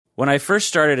When I first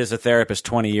started as a therapist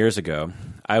 20 years ago,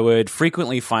 I would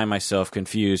frequently find myself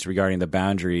confused regarding the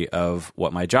boundary of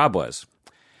what my job was.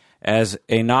 As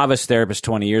a novice therapist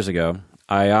 20 years ago,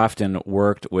 I often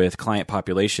worked with client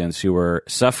populations who were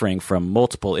suffering from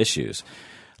multiple issues,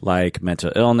 like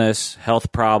mental illness,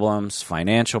 health problems,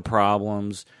 financial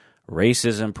problems,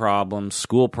 racism problems,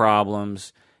 school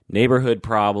problems, neighborhood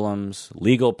problems,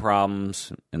 legal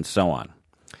problems, and so on.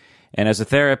 And as a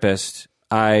therapist,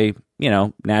 I,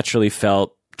 naturally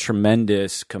felt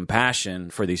tremendous compassion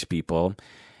for these people,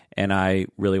 and I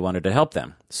really wanted to help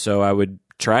them. So I would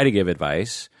try to give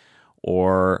advice,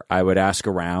 or I would ask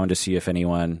around to see if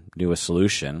anyone knew a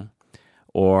solution,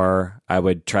 or I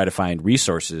would try to find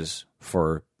resources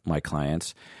for my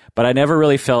clients, but I never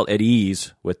really felt at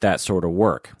ease with that sort of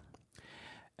work.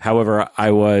 However,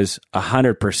 I was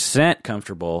 100%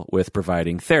 comfortable with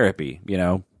providing therapy,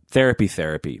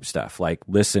 therapy stuff like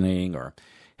listening or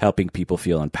helping people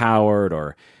feel empowered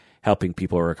or helping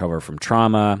people recover from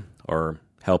trauma or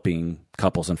helping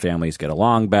couples and families get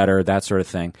along better, that sort of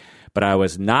thing. But I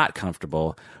was not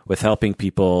comfortable with helping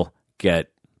people get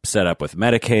set up with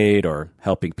Medicaid or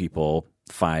helping people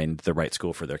find the right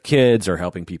school for their kids or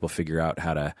helping people figure out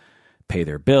how to pay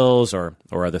their bills or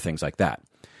other things like that.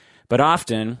 But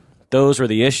often, those were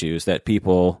the issues that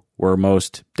people were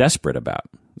most desperate about.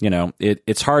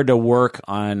 It's hard to work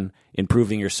on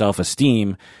improving your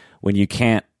self-esteem when you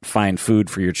can't find food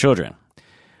for your children.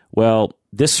 Well,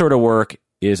 this sort of work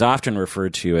is often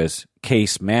referred to as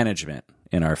case management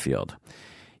in our field.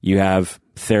 You have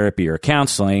therapy or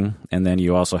counseling, and then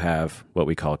you also have what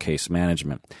we call case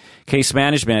management. Case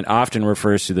management often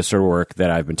refers to the sort of work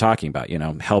that I've been talking about,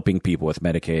 helping people with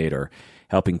Medicaid or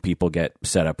helping people get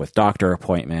set up with doctor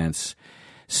appointments.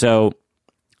 So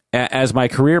as my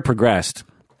career progressed,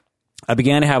 I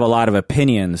began to have a lot of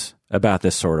opinions about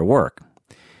this sort of work.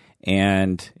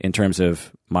 And in terms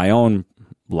of my own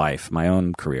life, my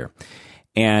own career.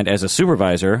 And as a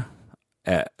supervisor,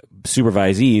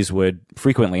 supervisees would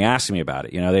frequently ask me about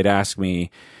it. They'd ask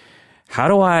me, how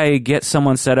do I get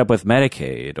someone set up with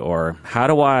Medicaid? Or how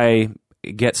do I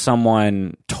get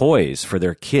someone toys for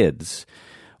their kids?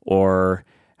 Or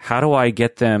how do I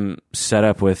get them set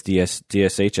up with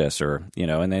DSHS? Or,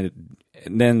 and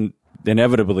then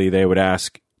inevitably they would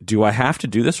ask, do I have to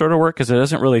do this sort of work? Because it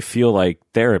doesn't really feel like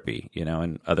therapy,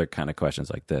 and other kind of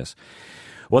questions like this.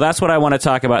 Well, that's what I want to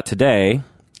talk about today,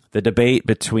 the debate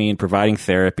between providing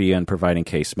therapy and providing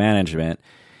case management.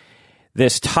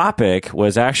 This topic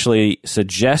was actually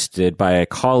suggested by a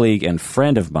colleague and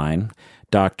friend of mine,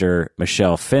 Dr.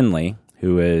 Michelle Finley,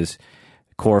 who is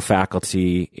core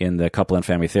faculty in the Couple and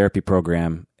Family Therapy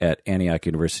program at Antioch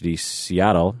University,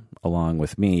 Seattle, along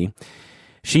with me.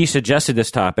 She suggested this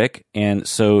topic, and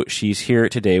so she's here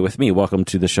today with me. Welcome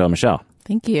to the show, Michelle.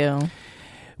 Thank you.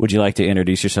 Would you like to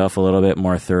introduce yourself a little bit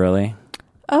more thoroughly?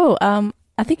 I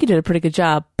think you did a pretty good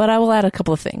job, but I will add a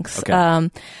couple of things. Okay.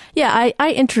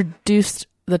 I introduced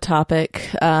the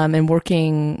topic in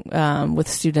working with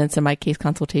students in my case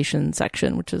consultation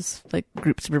section, which is like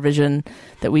group supervision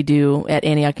that we do at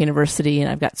Antioch University.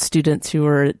 And I've got students who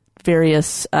are at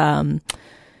various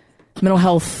mental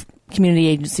health community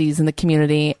agencies in the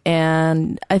community.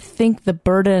 And I think the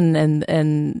burden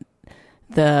and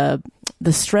the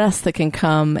stress that can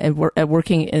come at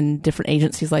working in different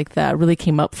agencies like that really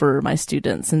came up for my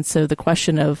students. And so the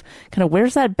question of kind of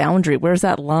where's that boundary? Where's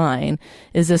that line?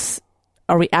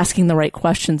 Are we asking the right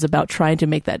questions about trying to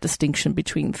make that distinction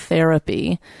between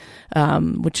therapy,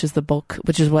 which is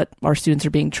what our students are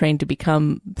being trained to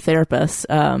become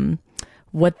therapists,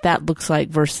 what that looks like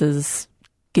versus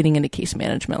getting into case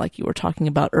management like you were talking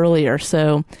about earlier.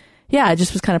 So yeah, it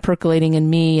just was kind of percolating in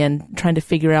me and trying to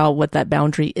figure out what that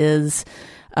boundary is.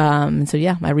 And so,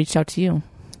 yeah, I reached out to you.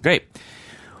 Great.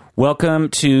 Welcome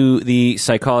to the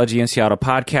Psychology in Seattle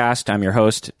podcast. I'm your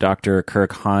host, Dr.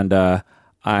 Kirk Honda.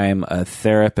 I'm a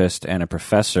therapist and a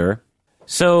professor.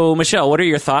 So, Michelle, what are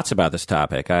your thoughts about this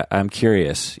topic? I'm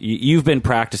curious. You've been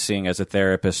practicing as a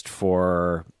therapist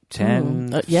for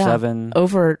 7?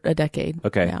 Over a decade.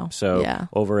 Okay, now. So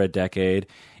over a decade.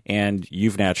 And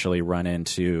you've naturally run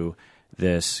into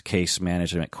this case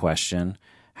management question.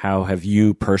 How have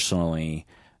you personally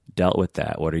dealt with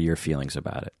that? What are your feelings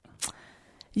about it?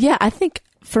 Yeah, I think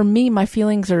for me, my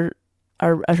feelings are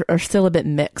still a bit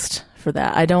mixed for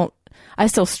that. I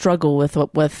still struggle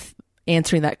with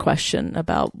answering that question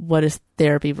about what is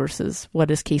therapy versus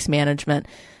what is case management,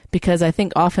 because I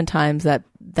think oftentimes that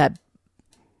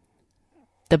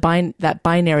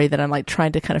binary that I'm like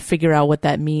trying to kind of figure out what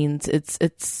that means,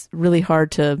 it's really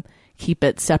hard to keep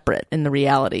it separate in the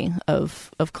reality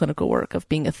of clinical work, of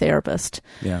being a therapist.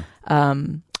 Yeah.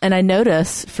 And I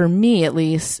notice, for me at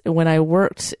least, when I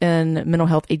worked in mental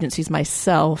health agencies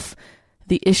myself,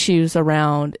 the issues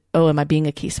around, am I being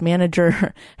a case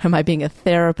manager? Am I being a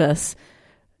therapist?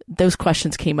 Those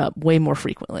questions came up way more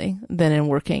frequently than in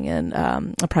working in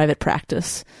a private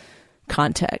practice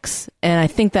context. And I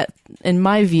think that, in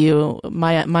my view,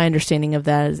 my understanding of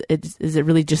that is it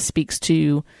really just speaks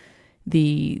to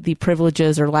the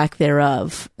privileges or lack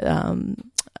thereof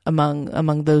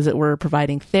among those that we're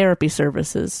providing therapy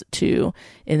services to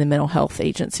in the mental health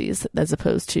agencies, as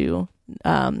opposed to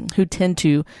who tend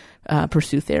to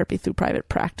pursue therapy through private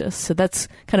practice. So that's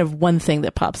kind of one thing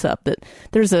that pops up, that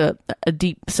there's a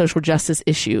deep social justice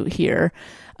issue here,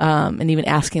 and even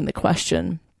asking the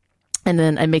question. And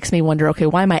then it makes me wonder, okay,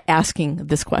 why am I asking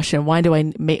this question? Why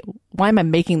am I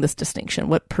making this distinction?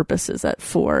 What purpose is that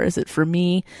for? Is it for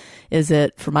me? Is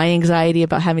it for my anxiety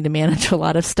about having to manage a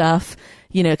lot of stuff?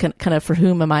 Kind of for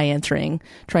whom am I answering,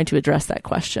 trying to address that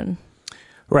question?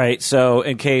 Right. So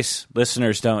in case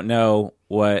listeners don't know,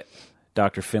 what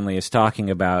Dr. Finley is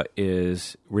talking about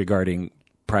is regarding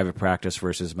private practice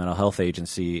versus mental health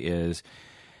agency, is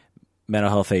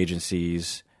mental health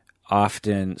agencies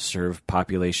often serve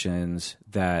populations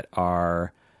that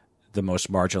are the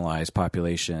most marginalized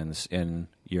populations in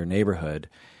your neighborhood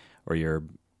or your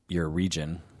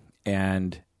region,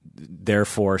 and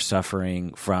therefore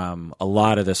suffering from a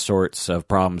lot of the sorts of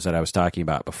problems that I was talking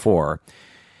about before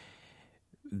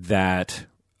that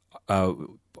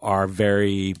are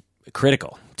very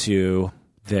critical to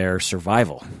their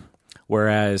survival.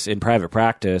 Whereas in private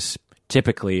practice,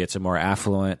 typically it's a more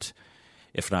affluent,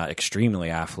 if not extremely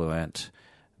affluent,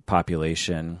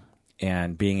 population.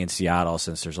 And being in Seattle,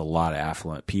 since there's a lot of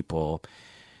affluent people,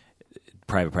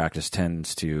 private practice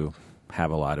tends to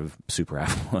have a lot of super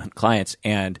affluent clients.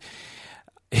 And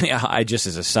I just,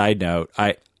 as a side note,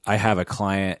 I have a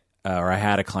client, or I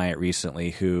had a client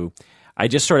recently who I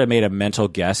just sort of made a mental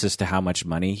guess as to how much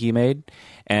money he made.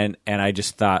 And I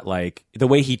just thought, like, the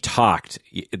way he talked,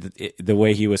 the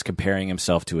way he was comparing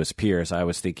himself to his peers, I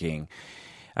was thinking,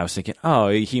 oh,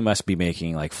 he must be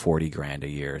making like $40,000 a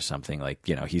year or something. Like,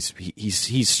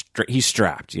 he's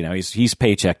strapped, he's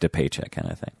paycheck to paycheck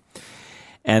kind of thing.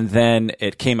 And then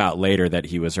it came out later that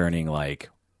he was earning like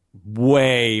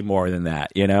way more than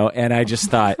that, and I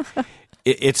just thought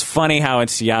it's funny how in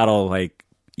Seattle, like,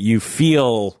 you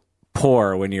feel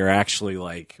poor when you're actually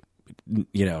like,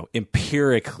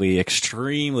 empirically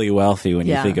extremely wealthy when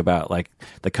you think about like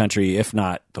the country, if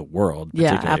not the world.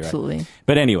 Yeah, absolutely. Right?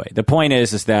 But anyway, the point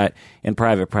is that in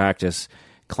private practice,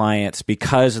 clients,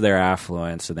 because of their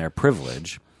affluence and their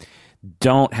privilege,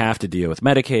 don't have to deal with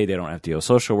Medicaid. They don't have to deal with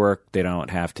social work. They don't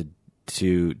have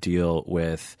to deal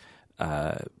with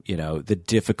the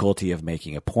difficulty of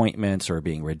making appointments or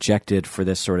being rejected for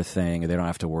this sort of thing. They don't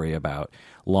have to worry about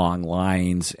long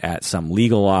lines at some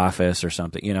legal office or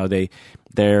something. They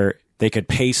could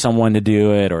pay someone to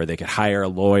do it, or they could hire a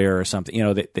lawyer or something.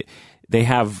 They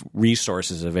have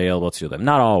resources available to them.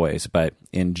 Not always, but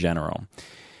in general.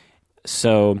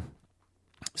 So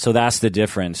that's the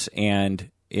difference. And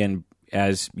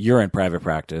as you're in private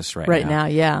practice right now,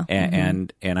 yeah,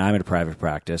 and I'm in private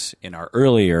practice, in our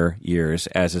earlier years,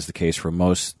 as is the case for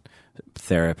most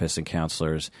therapists and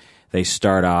counselors, they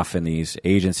start off in these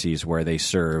agencies where they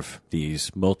serve these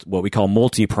what we call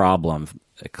multi-problem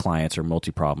clients or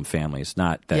multi-problem families.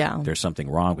 Not that there's something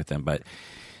wrong with them, but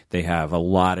they have a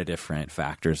lot of different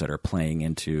factors that are playing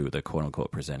into the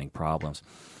quote-unquote presenting problems.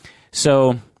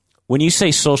 So when you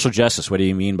say social justice, what do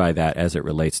you mean by that as it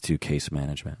relates to case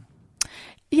management?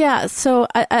 Yeah, so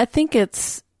I think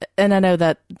it's, and I know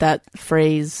that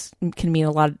phrase can mean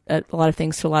a lot of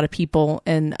things to a lot of people,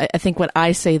 and I think when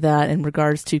I say that in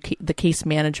regards to the case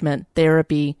management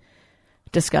therapy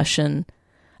discussion,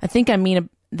 I think I mean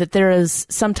that there is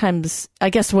sometimes, I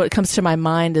guess what comes to my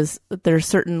mind is that there are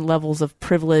certain levels of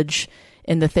privilege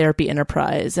in the therapy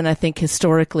enterprise, and I think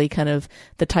historically kind of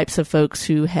the types of folks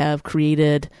who have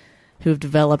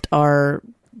developed our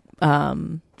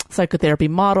psychotherapy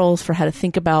models for how to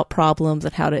think about problems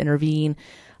and how to intervene.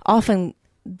 Often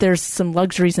there's some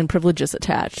luxuries and privileges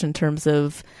attached in terms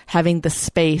of having the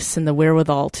space and the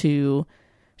wherewithal to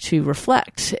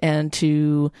reflect and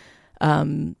to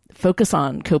focus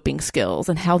on coping skills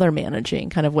and how they're managing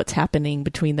kind of what's happening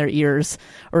between their ears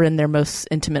or in their most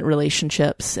intimate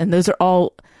relationships. And those are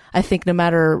all, I think, no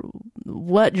matter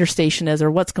what your station is or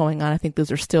what's going on, I think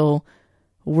those are still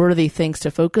worthy things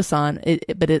to focus on.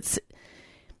 But it's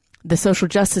the social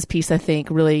justice piece, I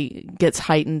think, really gets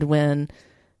heightened when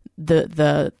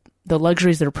the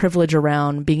luxuries or privilege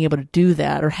around being able to do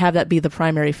that or have that be the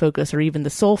primary focus or even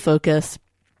the sole focus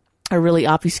are really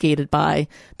obfuscated by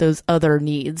those other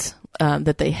needs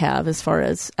that they have, as far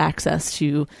as access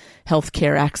to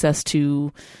healthcare, access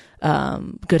to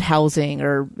good housing,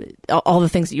 or all the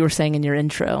things that you were saying in your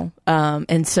intro.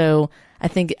 And so I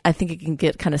think it can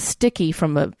get kind of sticky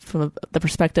from the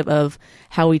perspective of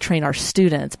how we train our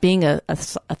students. Being a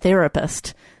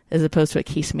therapist as opposed to a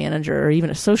case manager or even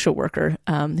a social worker,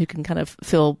 who can kind of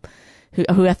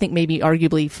who I think maybe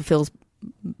arguably fulfills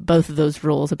both of those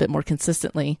roles a bit more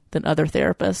consistently than other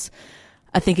therapists.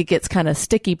 I think it gets kind of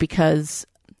sticky because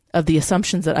of the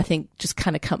assumptions that I think just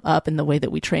kind of come up in the way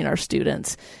that we train our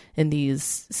students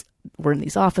we're in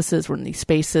these offices, we're in these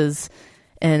spaces,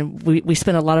 and we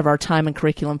spend a lot of our time and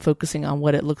curriculum focusing on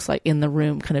what it looks like in the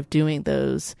room, kind of doing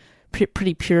those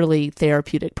pretty purely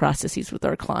therapeutic processes with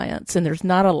our clients. And there's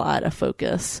not a lot of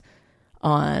focus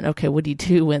on, okay, what do you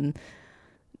do when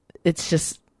there's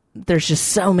just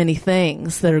so many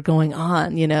things that are going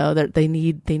on, that they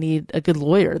need a good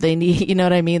lawyer. They need, you know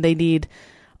what I mean? They need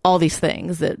all these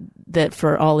things that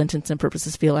for all intents and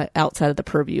purposes feel outside of the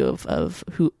purview of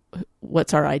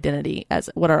what our identity as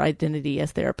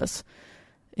therapists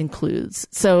includes.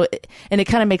 So, and it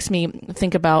kind of makes me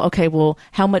think about, okay, well,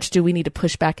 how much do we need to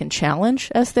push back and challenge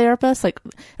as therapists,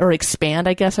 or expand,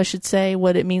 I guess I should say,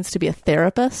 what it means to be a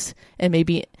therapist, and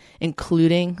maybe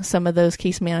including some of those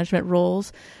case management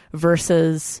roles,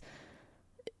 versus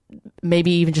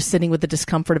maybe even just sitting with the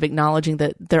discomfort of acknowledging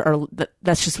that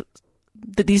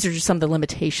these are just some of the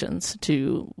limitations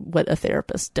to what a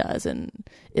therapist does and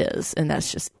is, and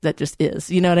that just is.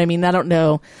 You know what I mean? I don't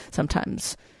know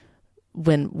sometimes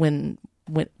when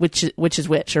which is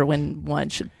which, or when one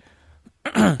should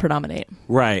predominate.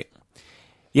 Right.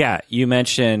 Yeah, you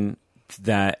mentioned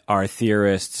that our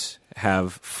theorists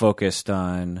have focused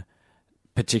on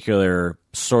particular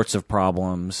sorts of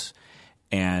problems,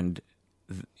 and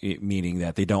meaning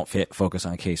that they don't focus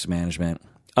on case management,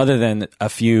 other than a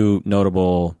few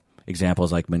notable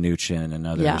examples like Mnuchin and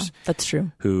others. Yeah, that's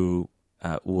true. Who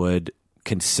would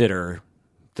consider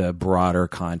the broader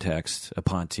context,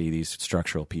 Aponte, these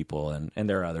structural people, and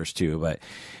there are others too.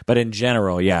 But in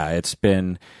general, yeah, it's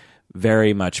been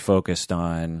very much focused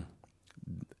on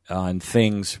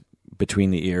things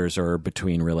between the ears or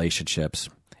between relationships,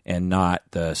 and not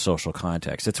the social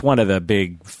context. It's one of the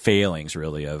big failings,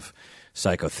 really, of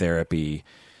psychotherapy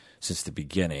since the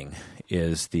beginning,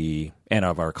 and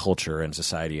of our culture and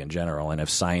society in general, and of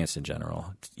science in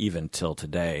general, even till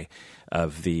today,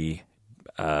 of the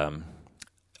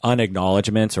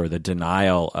unacknowledgement or the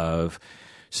denial of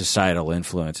societal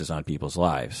influences on people's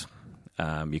lives.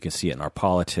 You can see it in our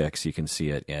politics. You can see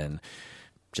it in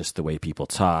just the way people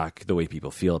talk, the way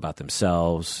people feel about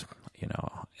themselves,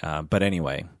 but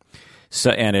anyway,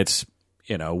 and it's,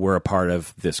 we're a part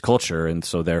of this culture, and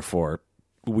so therefore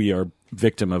we are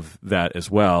victim of that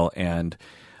as well, and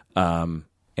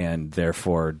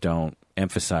therefore don't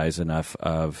emphasize enough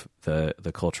of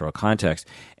the cultural context.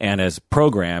 And as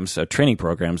programs, training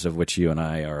programs of which you and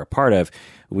I are a part of,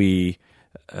 we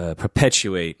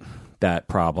perpetuate that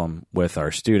problem with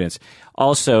our students.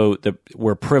 Also,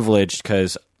 we're privileged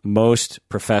because most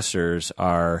professors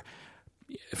are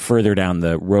further down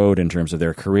the road in terms of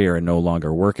their career and no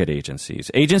longer work at agencies.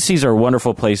 Agencies are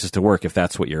wonderful places to work if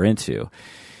that's what you're into,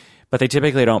 but they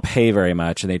typically don't pay very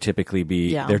much, and they're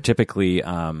typically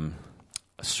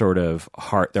sort of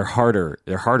hard. They're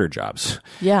harder jobs.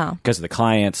 Yeah, because of the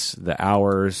clients, the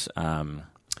hours,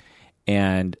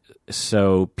 and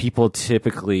so people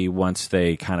typically, once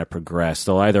they kind of progress,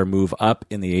 they'll either move up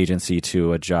in the agency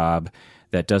to a job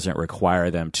that doesn't require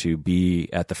them to be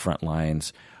at the front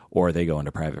lines, or they go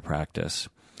into private practice,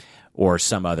 or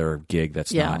some other gig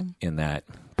that's not in that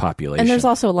population. And there's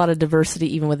also a lot of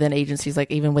diversity even within agencies,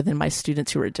 like even within my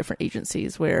students who are at different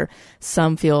agencies, where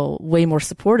some feel way more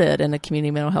supported in a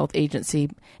community mental health agency.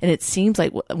 And it seems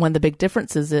like one of the big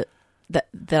differences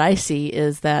that I see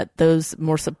is that those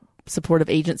more supportive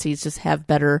agencies just have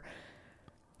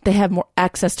they have more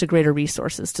access to greater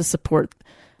resources to support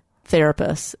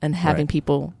therapists and having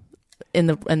people in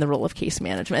the role of case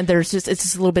management. And it's just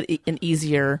a little bit an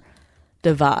easier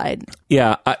divide.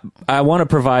 Yeah, I want to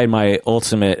provide my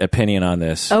ultimate opinion on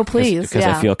this. Oh, please. Because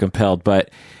I feel compelled. But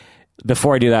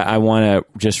before I do that, I want to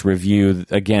just review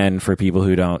again for people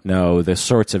who don't know the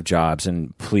sorts of jobs,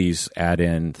 and please add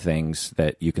in things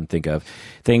that you can think of.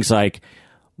 Things like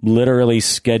literally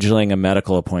scheduling a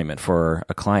medical appointment for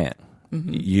a client.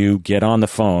 Mm-hmm. You get on the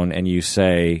phone and you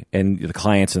say, and the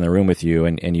client's in the room with you,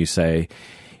 and you say,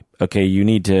 okay, you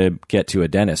need to get to a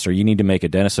dentist, or you need to make a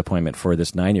dentist appointment for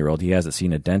this 9-year-old. He hasn't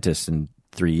seen a dentist in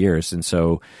 3 years.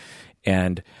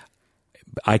 And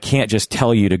I can't just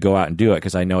tell you to go out and do it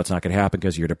because I know it's not going to happen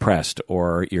because you're depressed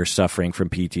or you're suffering from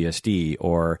PTSD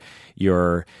or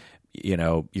your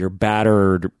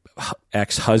battered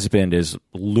ex-husband is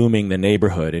looming the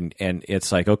neighborhood and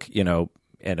it's like, okay,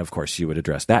 and of course you would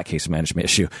address that case management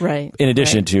issue. Right. In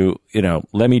addition to,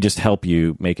 let me just help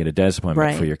you make it a DES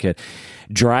appointment for your kid.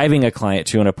 Driving a client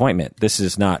to an appointment. This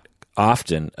is not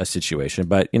often a situation,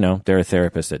 but there are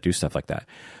therapists that do stuff like that.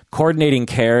 Coordinating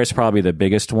care is probably the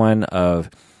biggest one of,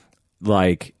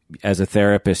 like, as a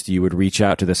therapist, you would reach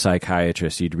out to the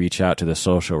psychiatrist, you'd reach out to the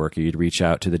social worker, you'd reach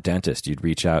out to the dentist, you'd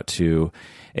reach out to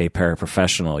a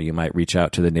paraprofessional, you might reach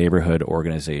out to the neighborhood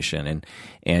organization,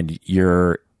 and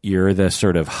you're the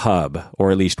sort of hub,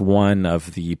 or at least one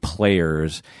of the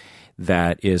players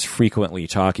that is frequently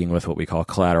talking with what we call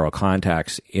collateral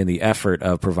contacts in the effort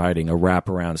of providing a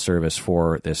wraparound service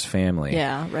for this family.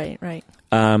 Yeah, right.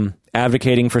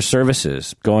 Advocating for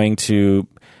services, going to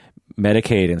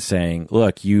Medicaid and saying,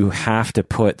 look, you have to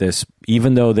put this,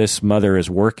 even though this mother is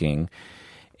working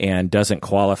and doesn't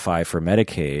qualify for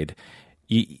Medicaid,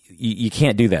 you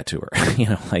can't do that to her.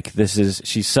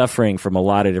 She's suffering from a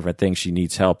lot of different things. She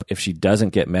needs help. If she doesn't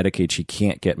get Medicaid, she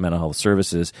can't get mental health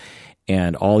services,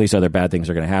 and all these other bad things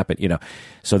are going to happen.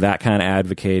 So that kind of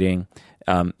advocating,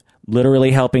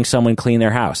 literally helping someone clean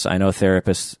their house. I know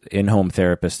therapists, in-home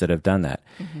therapists that have done that.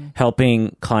 Mm-hmm.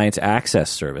 Helping clients access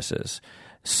services,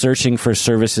 searching for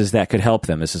services that could help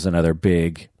them. This is another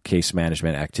big case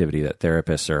management activity that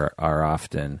therapists are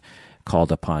often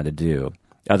called upon to do.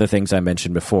 Other things I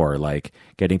mentioned before, like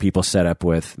getting people set up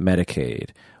with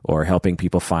Medicaid, or helping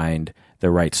people find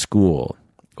the right school,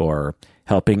 or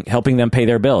helping them pay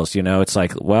their bills. It's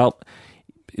like, well,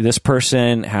 this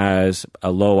person has a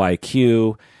low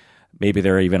IQ, maybe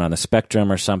they're even on the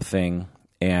spectrum or something,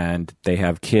 and they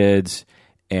have kids,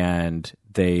 and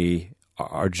they're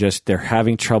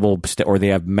having trouble, or they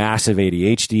have massive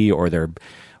ADHD, or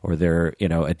they're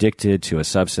addicted to a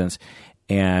substance,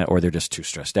 or they're just too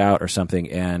stressed out or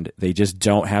something, and they just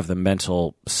don't have the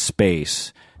mental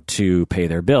space to pay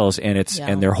their bills, and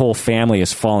their whole family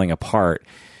is falling apart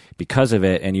because of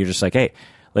it. And you're just like, hey,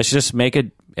 let's just make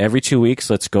it every 2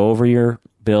 weeks. Let's go over your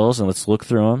bills and let's look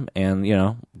through them, and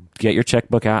get your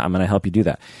checkbook out. I'm going to help you do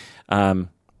that.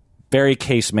 Very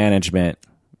case management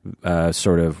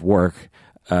sort of work.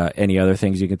 Any other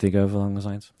things you can think of along those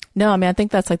lines? No, I mean, I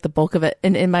think that's like the bulk of it.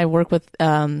 In my work with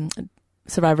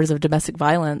survivors of domestic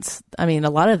violence, I mean, a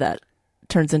lot of that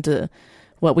turns into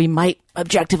what we might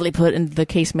objectively put in the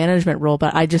case management role,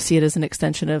 but I just see it as an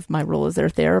extension of my role as their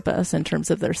therapist in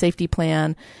terms of their safety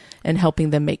plan and helping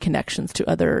them make connections to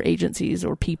other agencies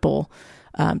or people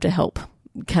to help,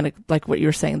 kind of like what you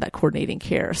were saying, that coordinating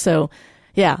care. So,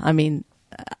 yeah, I mean,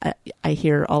 I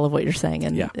hear all of what you're saying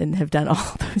and have done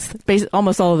all those,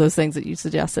 almost all of those things that you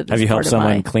suggested. Have you helped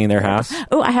someone clean their house?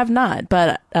 Oh, I have not,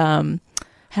 but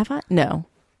have I? No.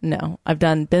 I've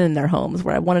been in their homes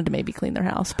where I wanted to maybe clean their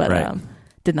house, but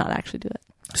did not actually do it.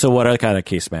 So what other kind of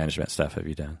case management stuff have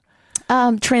you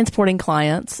done? Transporting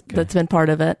clients. Okay. That's been part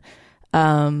of it.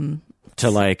 To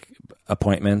like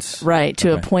appointments? Right.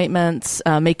 To appointments,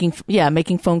 making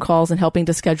phone calls and helping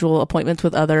to schedule appointments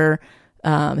with other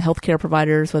healthcare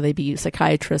providers, whether they be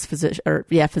psychiatrists,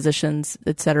 physicians,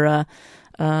 etc.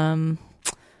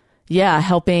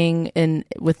 Helping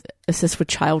assist with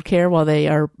childcare while they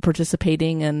are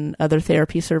participating in other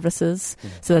therapy services.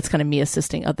 Mm-hmm. So that's kind of me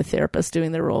assisting other therapists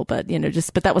doing their role, but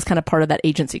but that was kind of part of that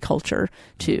agency culture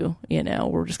too.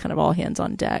 We're just kind of all hands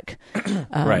on deck.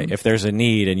 Right. If there's a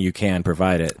need and you can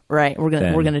provide it, right. We're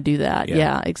gonna do that.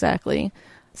 Yeah, exactly.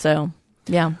 So.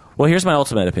 Yeah. Well, here's my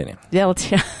ultimate opinion. Yeah,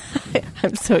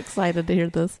 I'm so excited to hear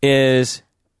this.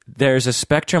 There's a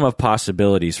spectrum of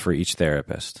possibilities for each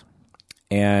therapist.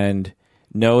 And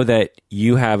know that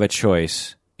you have a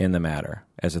choice in the matter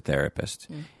as a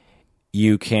therapist. Mm.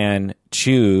 You can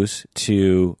choose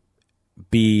to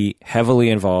be heavily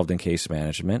involved in case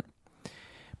management,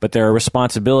 but there are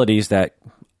responsibilities that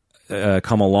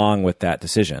come along with that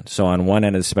decision. So on one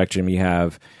end of the spectrum, you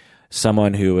have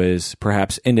someone who is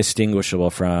perhaps indistinguishable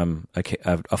from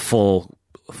a full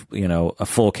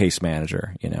case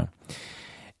manager,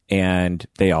 and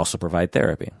they also provide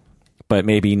therapy. But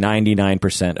maybe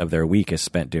 99% of their week is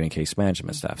spent doing case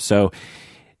management stuff. So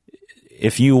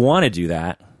if you want to do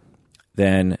that,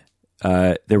 then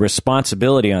the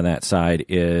responsibility on that side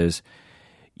is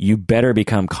you better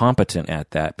become competent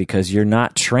at that, because you're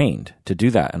not trained to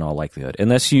do that in all likelihood,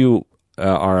 unless you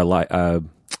are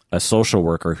a social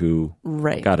worker who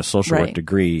got a social work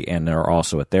degree and are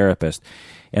also a therapist.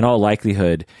 In all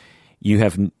likelihood, you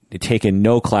have taken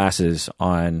no classes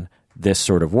on this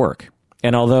sort of work.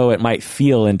 And although it might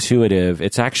feel intuitive,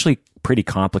 it's actually pretty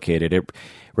complicated. It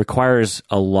requires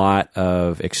a lot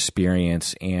of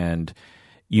experience, and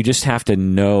you just have to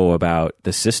know about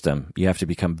the system. You have to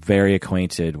become very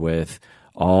acquainted with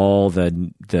all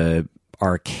the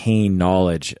arcane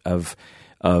knowledge of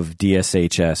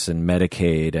DSHS and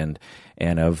Medicaid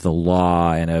and of the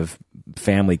law and of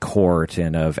family court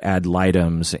and of ad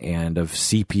litems and of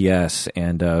CPS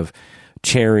and of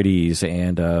charities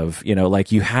and of,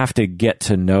 like, you have to get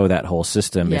to know that whole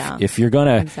system. Yeah, if you're going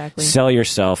to exactly. sell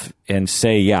yourself and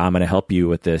say, yeah, I'm going to help you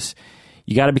with this,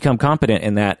 you got to become competent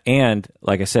in that. And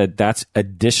like I said, that's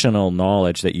additional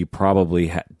knowledge that you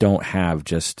probably don't have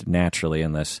just naturally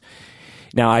in this.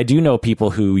 Now, I do know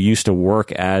people who used to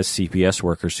work as CPS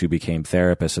workers who became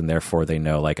therapists, and therefore they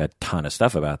know like a ton of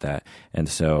stuff about that. And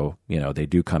so, they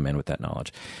do come in with that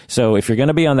knowledge. So if you're going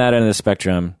to be on that end of the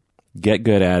spectrum, get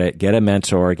good at it, get a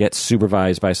mentor, get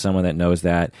supervised by someone that knows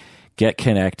that, get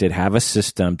connected, have a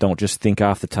system. Don't just think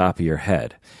off the top of your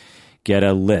head. Get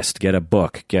a list, get a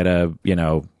book,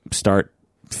 start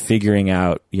figuring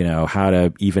out, how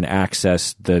to even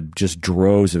access the just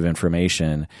droves of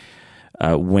information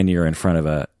when you're in front of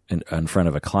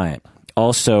a client.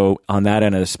 Also, on that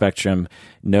end of the spectrum,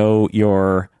 know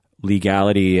your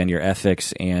legality and your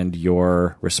ethics and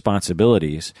your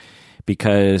responsibilities,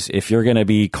 because if you're going to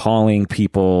be calling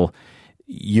people,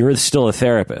 you're still a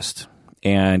therapist,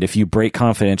 and if you break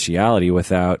confidentiality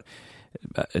without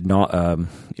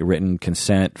written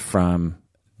consent from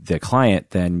the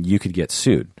client, then you could get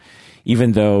sued.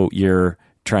 Even though you're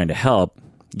trying to help,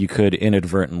 you could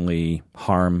inadvertently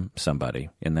harm somebody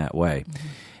in that way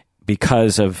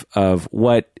because of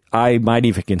what I might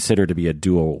even consider to be a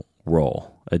dual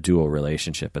role, a dual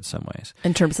relationship in some ways.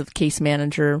 In terms of case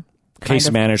manager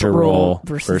role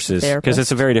versus because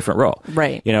it's a very different role.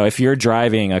 Right. If you're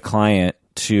driving a client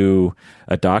to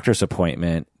a doctor's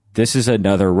appointment, this is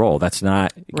another role. That's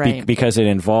not right. Because it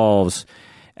involves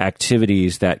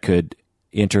activities that could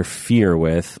interfere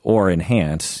with or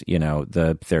enhance,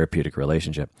 the therapeutic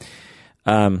relationship.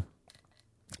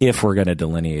 If we're going to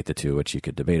delineate the two, which you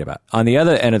could debate about. On the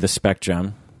other end of the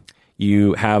spectrum,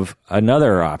 you have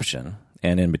another option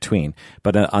and in between.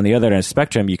 But on the other end of the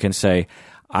spectrum, you can say,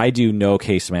 I do no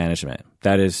case management.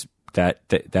 That is,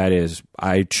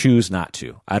 I choose not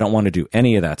to. I don't want to do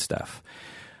any of that stuff.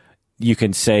 You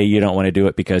can say you don't want to do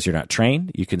it because you're not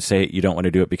trained. You can say you don't want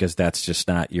to do it because that's just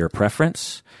not your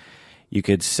preference. You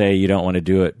could say you don't want to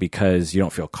do it because you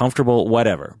don't feel comfortable,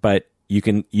 whatever. But you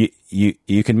can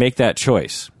make that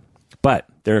choice. But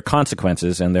there are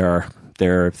consequences and there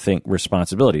are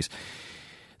responsibilities.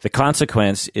 The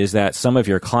consequence is that some of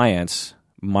your clients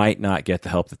might not get the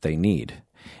help that they need.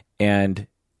 And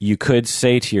you could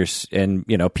say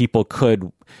people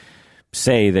could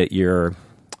say that you're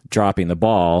dropping the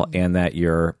ball and that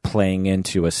you're playing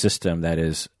into a system that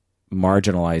is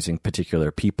marginalizing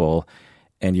particular people,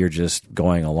 and you're just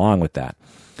going along with that.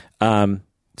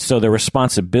 So the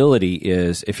responsibility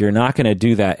is, if you're not going to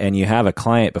do that and you have a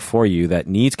client before you that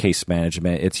needs case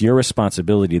management, it's your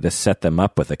responsibility to set them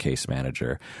up with a case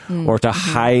manager or to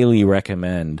highly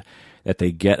recommend that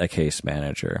they get a case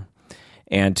manager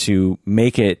and to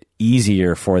make it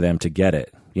easier for them to get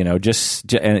it. Just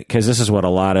because this is what a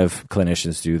lot of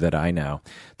clinicians do that I know.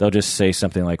 They'll just say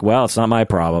something like, well, it's not my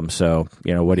problem, so,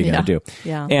 what are you going to do?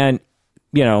 Yeah. And,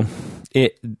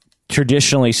 it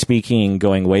traditionally speaking,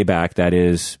 going way back, that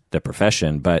is the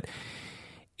profession, but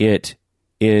it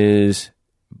is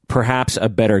perhaps a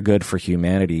better good for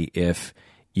humanity if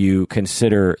you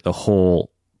consider the whole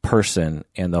person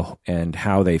and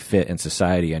how they fit in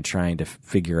society and trying to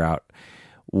figure out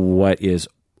what is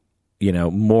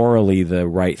morally the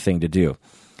right thing to do.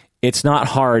 It's not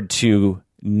hard to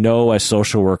know a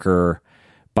social worker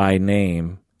by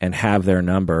name and have their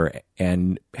number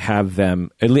and have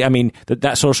them,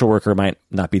 that social worker might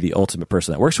not be the ultimate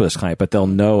person that works with this client, but they'll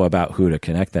know about who to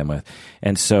connect them with.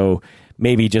 And so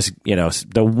maybe just,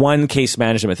 the one case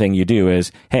management thing you do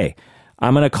is, hey,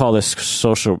 I'm going to call this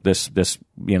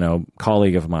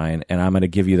colleague of mine, and I'm going to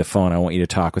give you the phone. I want you to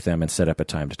talk with them and set up a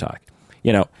time to talk.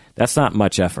 That's not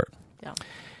much effort. Yeah.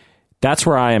 That's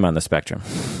where I am on the spectrum,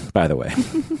 by the way.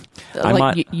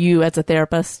 You as a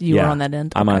therapist, are on that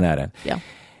end? I'm on that end. Yeah.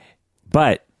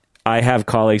 But I have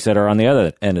colleagues that are on the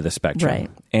other end of the spectrum. Right.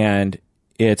 And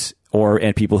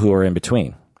and people who are in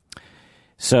between.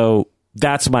 So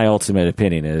that's my ultimate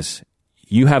opinion is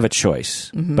you have a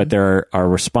choice, but there are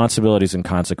responsibilities and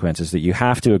consequences that you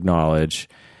have to acknowledge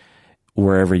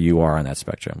wherever you are on that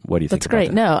spectrum. What do you think about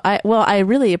that? That's great. No, I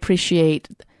really appreciate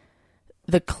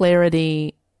the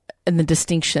clarity and the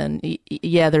distinction.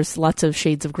 Yeah, there's lots of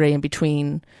shades of gray in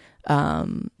between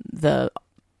the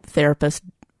therapist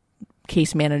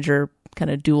case manager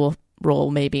kind of dual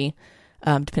role, maybe,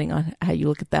 depending on how you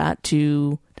look at that,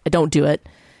 to I don't do it.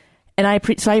 And I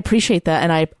appreciate that.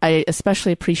 And I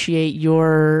especially appreciate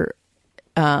your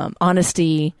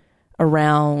honesty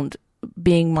around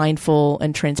being mindful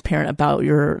and transparent about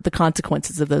the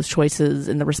consequences of those choices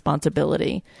and the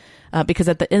responsibility. Because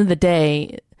at the end of the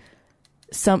day,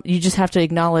 you just have to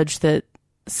acknowledge that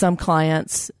some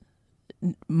clients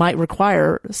might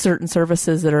require certain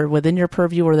services that are within your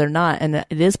purview or they're not. And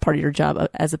it is part of your job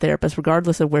as a therapist,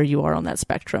 regardless of where you are on that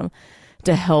spectrum,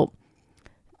 to help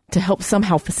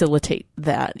somehow facilitate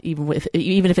that,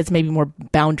 even if it's maybe more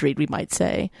boundaried, we might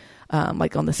say,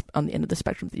 like on the end of the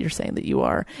spectrum that you're saying that you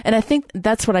are. And I think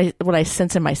that's what I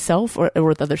sense in myself or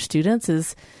with other students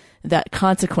is that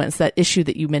consequence, that issue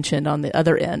that you mentioned on the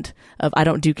other end of I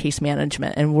don't do case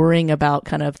management and worrying about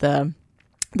kind of the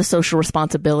social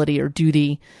responsibility or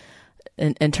duty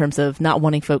in terms of not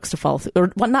wanting folks to follow through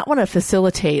or not want to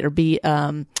facilitate or be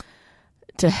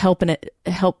to help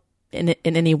in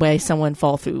any way someone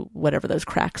fall through whatever those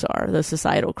cracks are, those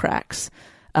societal cracks.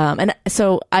 And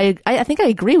so I think I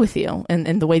agree with you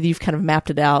in the way that you've kind of mapped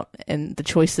it out and the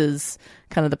choices,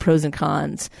 kind of the pros and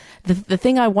cons. The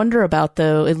thing I wonder about,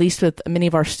 though, at least with many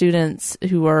of our students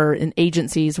who are in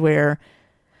agencies where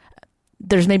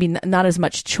there's maybe not as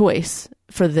much choice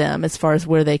for them as far as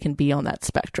where they can be on that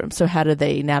spectrum. So how do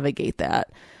they navigate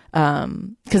that?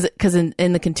 Because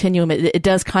in the continuum, it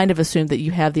does kind of assume that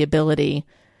you have the ability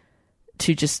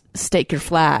to just stake your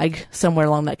flag somewhere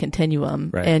along that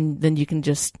continuum, right, and then you can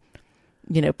just,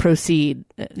 proceed,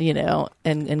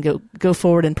 and go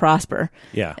forward and prosper.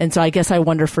 Yeah. And so I guess I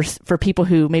wonder for people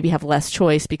who maybe have less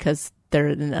choice because they're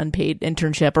in an unpaid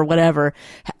internship or whatever,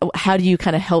 how do you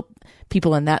kind of help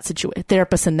people in that situation,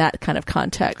 therapists in that kind of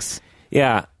context?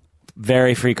 Yeah.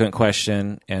 Very frequent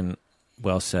question, and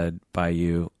well said by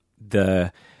you.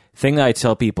 The thing that I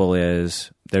tell people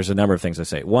is there's a number of things I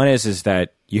say. One is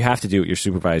that you have to do what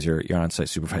your on-site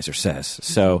supervisor says.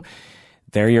 So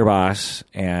they're your boss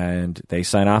and they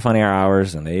sign off on your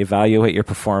hours and they evaluate your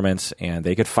performance and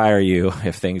they could fire you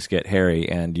if things get hairy.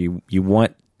 And you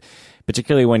want,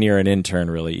 particularly when you're an intern,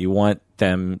 really, you want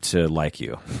them to like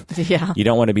you. Yeah. You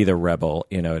don't want to be the rebel,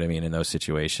 you know what I mean, in those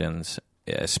situations,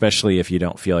 especially if you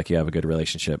don't feel like you have a good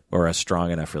relationship or a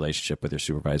strong enough relationship with your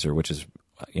supervisor, which is,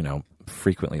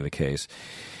 frequently the case.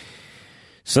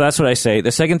 So that's what I say.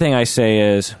 The second thing I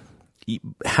say is,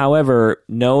 however,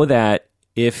 know that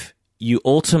if you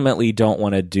ultimately don't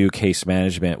want to do case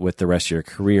management with the rest of your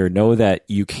career, know that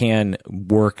you can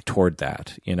work toward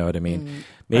that. You know what I mean?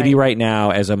 Maybe right now,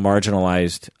 as a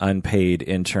marginalized, unpaid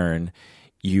intern,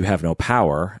 you have no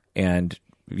power, and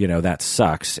that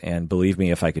sucks. And believe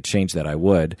me, if I could change that, I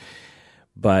would.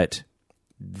 But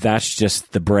that's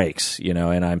just the breaks, and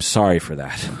I'm sorry for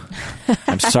that.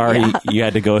 I'm sorry you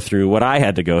had to go through what I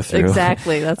had to go through.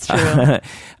 Exactly, that's true.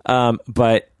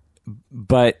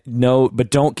 But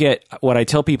don't get, what I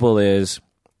tell people is,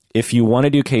 if you want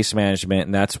to do case management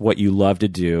and that's what you love to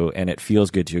do and it feels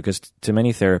good to you, because to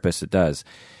many therapists it does,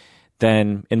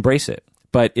 then embrace it.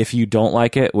 But if you don't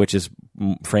like it, which is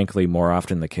frankly more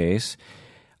often the case,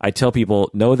 I tell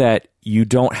people, know that you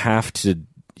don't have to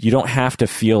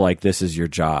feel like this is your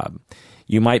job.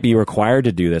 You might be required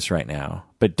to do this right now,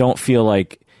 but don't feel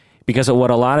like, because of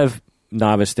what a lot of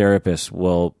novice therapists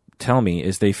will tell me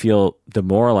is they feel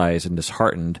demoralized and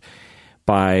disheartened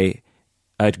by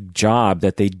a job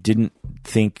that they didn't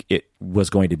think it was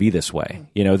going to be this way.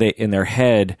 They, in their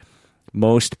head,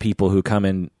 most people who come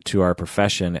into our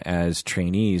profession as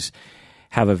trainees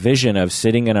have a vision of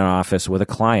sitting in an office with a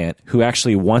client who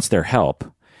actually wants their help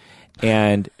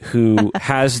and who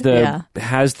has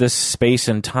the space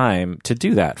and time to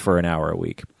do that for an hour a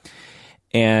week.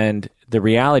 And the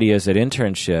reality is that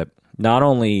internship, not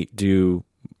only do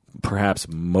perhaps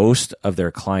most of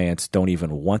their clients don't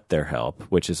even want their help,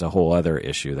 which is a whole other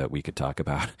issue that we could talk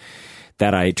about,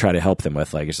 that I try to help them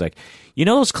with. Like, it's like,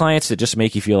 those clients that just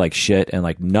make you feel like shit and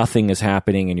like nothing is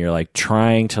happening, and you're like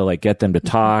trying to like get them to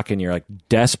talk, and you're like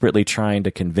desperately trying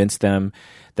to convince them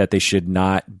that they should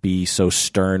not be so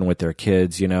stern with their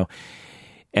kids,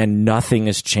 and nothing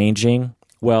is changing.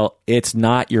 Well, it's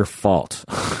not your fault.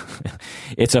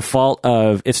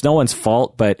 It's no one's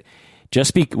fault, but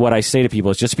what I say to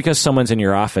people is, just because someone's in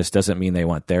your office doesn't mean they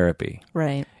want therapy.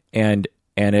 Right. And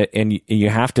you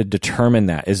have to determine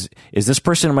that. Is this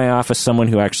person in my office someone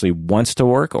who actually wants to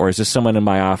work, or is this someone in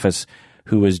my office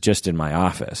who is just in my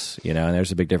office? And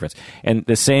there's a big difference. And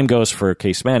the same goes for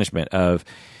case management of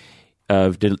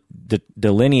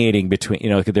delineating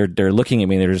between, they're looking at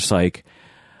me and they're just like,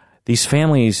 these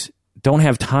families, don't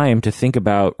have time to think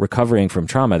about recovering from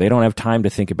trauma. They don't have time to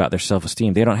think about their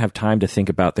self-esteem. They don't have time to think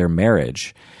about their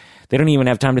marriage. They don't even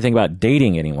have time to think about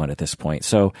dating anyone at this point.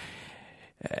 So,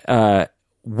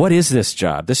 what is this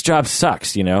job? This job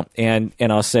sucks, and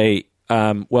I'll say,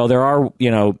 well, there are,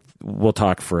 we'll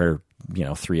talk for,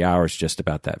 3 hours just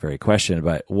about that very question.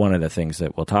 But one of the things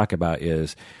that we'll talk about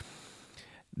is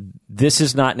this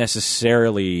is not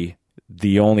necessarily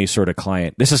the only sort of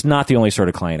client. This is not the only sort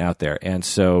of client out there. And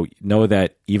so know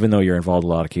that even though you're involved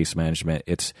in a lot of case management,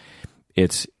 it's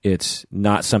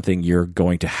not something you're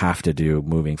going to have to do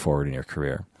moving forward in your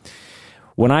career.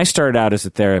 When I started out as a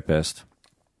therapist,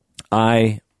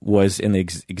 I was in the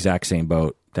exact same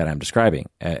boat that I'm describing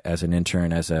as an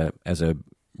intern, as a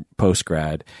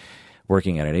post-grad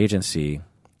working at an agency.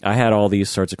 I had all these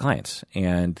sorts of clients,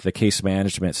 and the case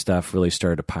management stuff really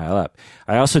started to pile up.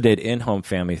 I also did in-home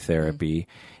family therapy,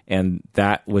 and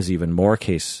that was even more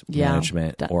case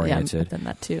management oriented. Yeah, I've done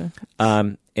that too.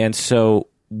 And so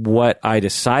what I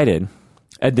decided,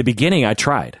 at the beginning, I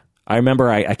tried. I remember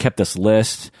I kept this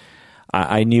list.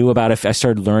 I knew about if I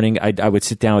started learning, I would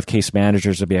sit down with case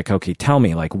managers and be like, okay, tell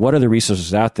me, what are the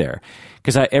resources out there?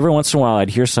 Because every once in a while, I'd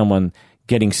hear someone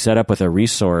getting set up with a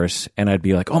resource, and I'd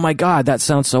be like, oh my God, that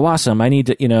sounds so awesome. I need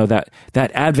to,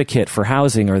 that advocate for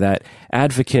housing, or that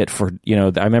advocate for,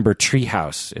 I remember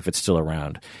Treehouse, if it's still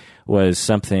around, was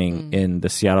something in the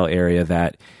Seattle area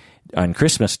that on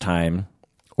Christmas time,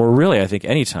 or really I think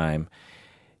any time,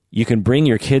 you can bring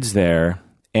your kids there,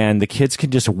 and the kids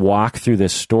can just walk through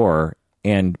this store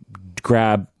and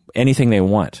grab anything they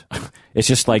want. It's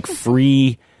just like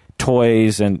free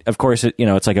toys, and of course,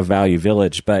 it's like a value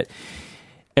village, but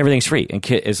everything's free, and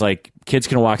kids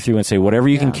can walk through and say, whatever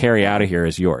you can carry out of here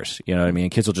is yours. You know what I mean?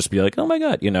 And kids will just be like, oh my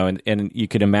God, and you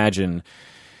could imagine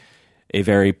a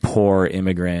very poor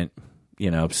immigrant,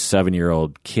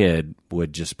 7-year-old kid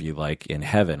would just be like in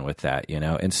heaven with that,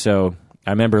 And so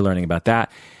I remember learning about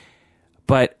that,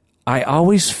 but I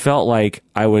always felt like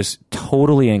I was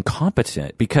totally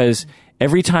incompetent, because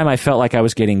every time I felt like I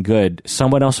was getting good,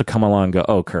 someone else would come along and go,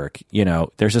 oh, Kirk,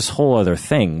 there's this whole other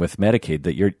thing with Medicaid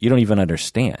that you don't even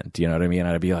understand. You know what I mean? And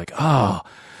I'd be like, oh,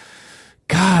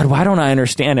 God, why don't I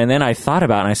understand? And then I thought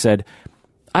about it, and I said,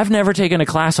 I've never taken a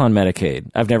class on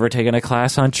Medicaid. I've never taken a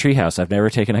class on Treehouse. I've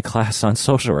never taken a class on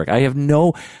social work.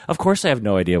 Of course I have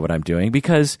no idea what I'm doing,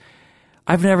 because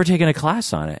I've never taken a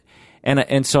class on it.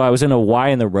 And so I was in a Y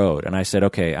in the road, and I said,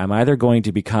 okay, I'm either going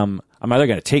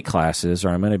to take classes, or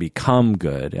I'm going to become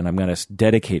good, and I'm going to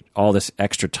dedicate all this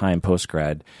extra time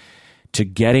post-grad to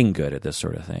getting good at this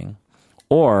sort of thing,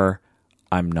 or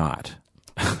I'm not.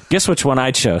 Guess which one I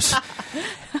chose?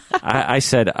 I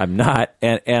said, I'm not.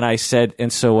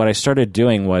 And so what I started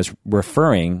doing was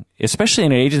referring, especially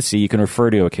in an agency, you can refer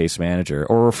to a case manager,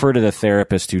 or refer to the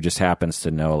therapist who just happens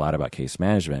to know a lot about case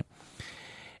management.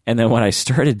 And then what I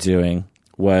started doing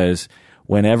was,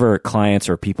 whenever clients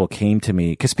or people came to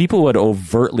me, because people would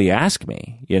overtly ask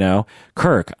me,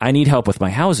 Kirk, I need help with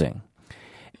my housing.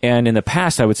 And in the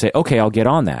past, I would say, okay, I'll get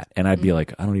on that. And I'd be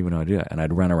like, I don't even know how to do that. And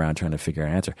I'd run around trying to figure out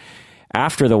an answer.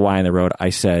 After the Y in the road,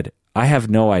 I said, I have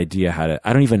no idea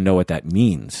I don't even know what that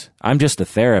means. I'm just a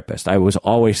therapist. I was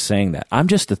always saying that. I'm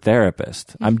just a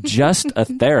therapist. I'm just a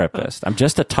therapist. I'm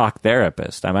just a talk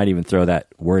therapist. I might even throw that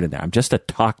word in there. I'm just a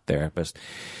talk therapist.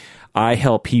 I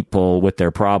help people with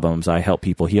their problems. I help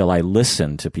people heal. I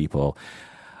listen to people.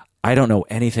 I don't know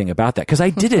anything about that, because I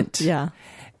didn't. Yeah.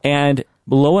 And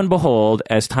lo and behold,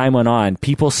 as time went on,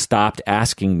 people stopped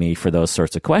asking me for those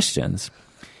sorts of questions.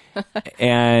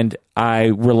 And I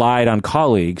relied on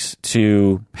colleagues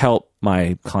to help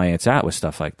my clients out with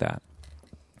stuff like that.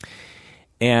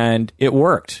 And it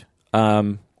worked.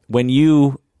 When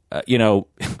you,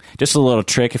 just a little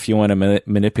trick if you want to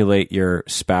manipulate your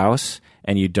spouse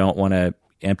and you don't want to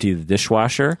empty the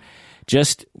dishwasher,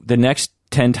 just the next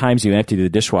 10 times you empty the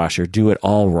dishwasher, do it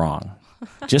all wrong.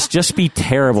 Just be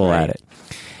terrible at it.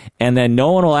 And then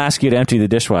no one will ask you to empty the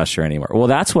dishwasher anymore. Well,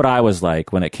 that's what I was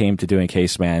like when it came to doing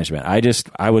case management.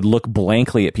 I would look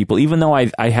blankly at people, even though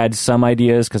I had some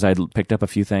ideas because I'd picked up a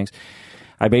few things.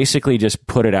 I basically just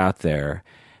put it out there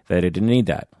that it didn't need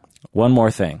that. One more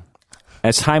thing.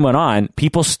 As time went on,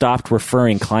 people stopped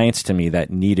referring clients to me that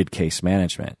needed case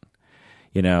management.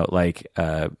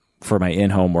 For my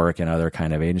in-home work and other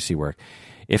kind of agency work.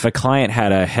 If a client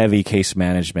had a heavy case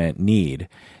management need,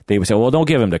 they would say, well, don't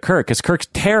give him to Kirk, because Kirk's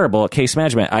terrible at case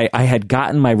management. I had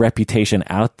gotten my reputation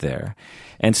out there.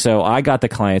 And so I got the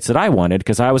clients that I wanted,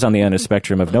 because I was on the end of the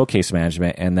spectrum of no case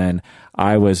management. And then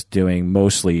I was doing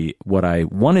mostly what I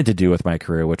wanted to do with my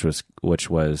career, which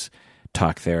was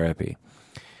talk therapy.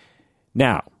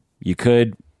 Now, you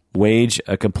could wage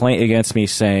a complaint against me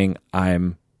saying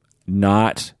I'm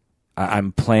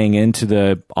playing into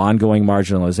the ongoing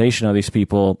marginalization of these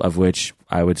people, of which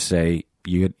I would say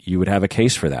you would have a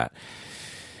case for that.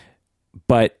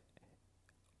 But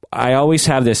I always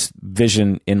have this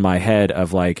vision in my head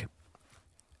of like,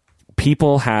 some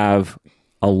people have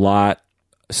a lot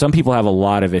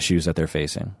of issues that they're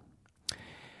facing.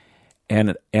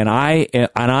 And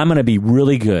I'm going to be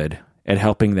really good at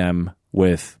helping them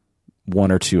with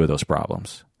one or two of those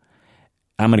problems.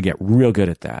 I'm going to get real good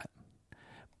at that.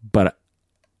 But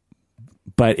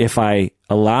if I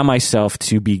allow myself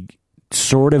to be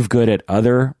sort of good at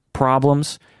other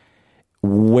problems,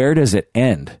 where does it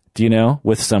end? Do you know,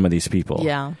 with some of these people?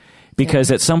 Yeah. Because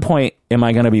at some point, am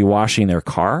I going to be washing their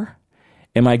car?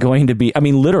 Am I going to be, I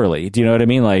mean, literally, do you know what I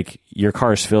mean? Like, your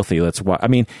car is filthy. I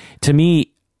mean, to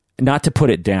me, not to put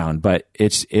it down, but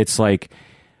it's like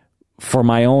for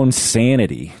my own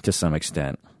sanity to some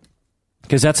extent.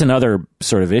 Because that's another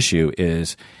sort of issue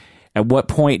is, at what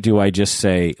point do I just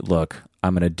say, look,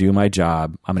 I'm going to do my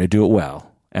job, I'm going to do it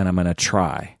well, and I'm going to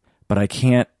try. But I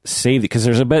can't save it, because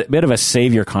there's a bit of a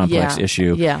savior complex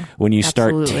issue when you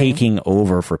start taking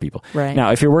over for people. Right.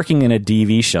 Now, if you're working in a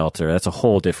DV shelter, that's a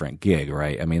whole different gig,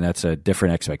 right? I mean, that's a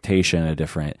different expectation, a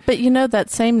different... But that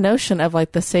same notion of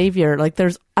like the savior, like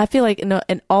I feel like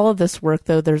in all of this work,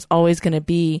 though, there's always going to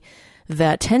be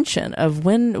that tension of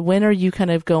when are you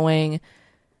kind of going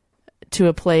to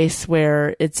a place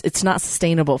where it's not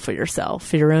sustainable for yourself,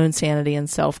 for your own sanity and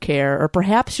self-care, or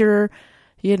perhaps you're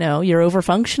over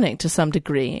functioning to some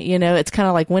degree. It's kind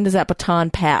of like, when does that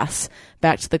baton pass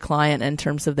back to the client in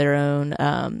terms of their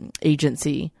own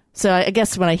agency? So I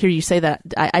guess when I hear you say that,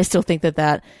 I still think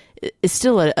that is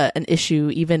still an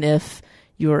issue, even if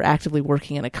you're actively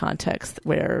working in a context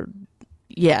where,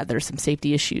 there's some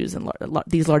safety issues and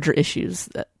these larger issues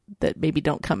that maybe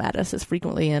don't come at us as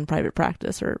frequently in private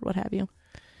practice or what have you.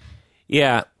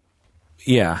 Yeah.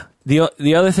 Yeah.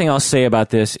 The other thing I'll say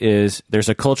about this is there's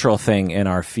a cultural thing in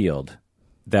our field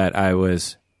that I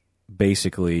was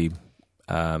basically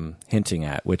hinting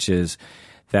at, which is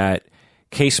that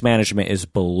case management is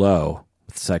below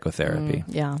psychotherapy.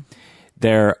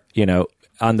 They're, in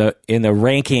the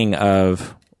ranking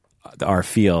of our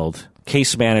field,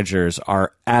 case managers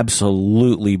are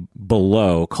absolutely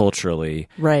below culturally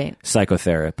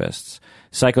psychotherapists.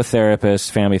 Psychotherapists,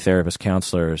 family therapists,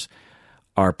 counselors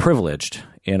are privileged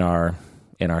in our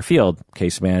field.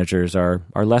 Case managers are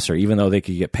lesser, even though they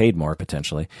could get paid more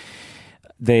potentially.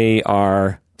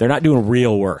 They're not doing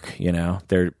real work,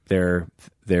 They're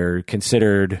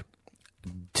considered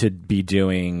to be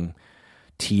doing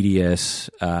tedious,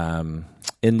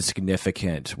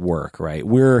 insignificant work, right?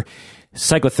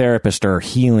 Psychotherapists are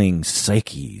healing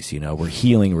psyches, we're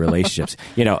healing relationships.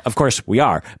 Of course we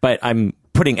are, but I'm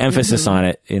putting emphasis on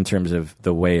it in terms of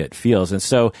the way it feels. And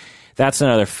so that's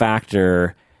another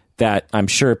factor that I'm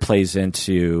sure plays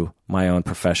into my own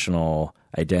professional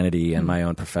identity and my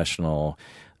own professional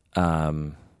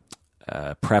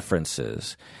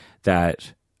preferences,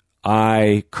 that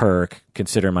I, Kirk,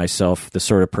 consider myself the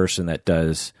sort of person that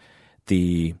does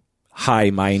the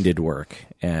high-minded work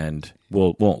and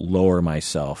won't lower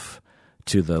myself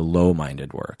to the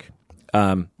low-minded work.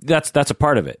 That's a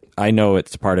part of it. I know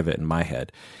it's a part of it in my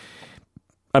head.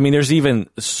 I mean, there's even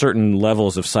certain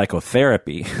levels of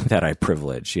psychotherapy that I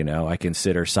privilege. I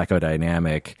consider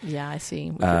psychodynamic, I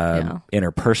see,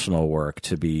 interpersonal work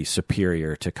to be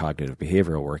superior to cognitive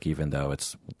behavioral work, even though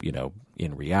it's,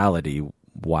 in reality,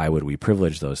 why would we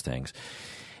privilege those things?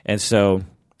 And so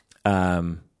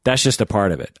that's just a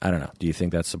part of it. I don't know. Do you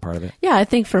think that's a part of it? Yeah, I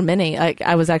think for many,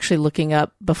 I was actually looking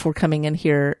up before coming in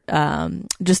here,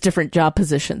 just different job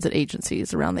positions at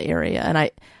agencies around the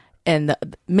area, and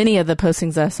many of the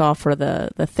postings I saw for the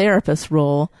therapist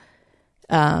role,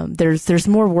 there's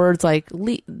more words like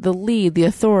the lead, the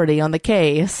authority on the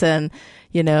case, and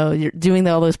you're doing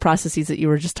all those processes that you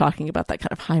were just talking about, that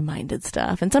kind of high-minded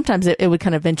stuff. And sometimes it would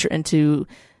kind of venture into,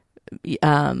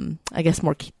 I guess,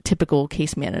 more typical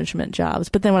case management jobs.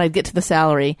 But then when I'd get to the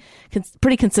salary,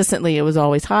 pretty consistently it was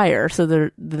always higher. So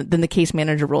than the case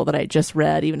manager role that I just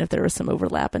read, even if there was some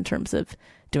overlap in terms of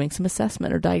doing some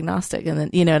assessment or diagnostic, and then,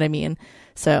 you know what I mean?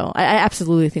 So I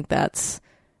absolutely think that's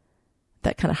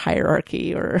that kind of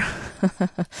hierarchy or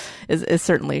is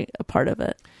certainly a part of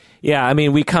it. Yeah, I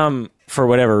mean, we come, for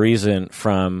whatever reason,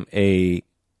 from a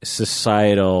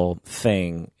societal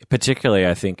thing, particularly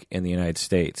I think in the United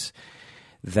States,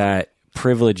 that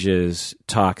privileges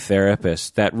talk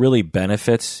therapists, that really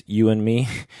benefits you and me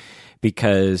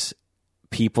because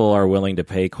people are willing to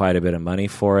pay quite a bit of money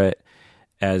for it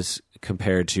as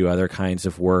compared to other kinds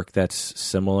of work that's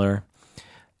similar.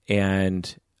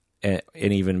 And and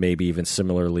even maybe even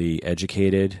similarly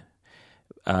educated.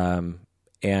 And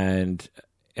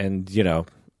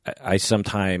I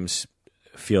sometimes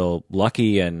feel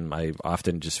lucky, and I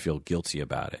often just feel guilty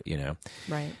about it,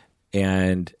 Right.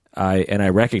 And I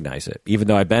recognize it. Even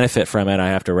though I benefit from it, I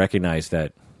have to recognize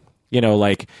that,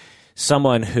 like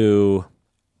someone who,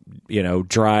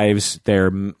 drives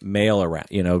their mail around,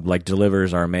 like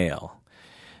delivers our mail.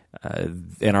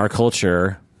 In our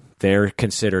culture, they're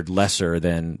considered lesser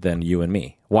than you and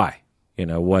me. Why?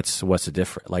 What's the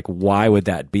difference? Like, why would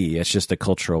that be? It's just a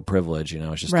cultural privilege,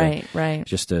 it's just right.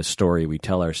 Just a story we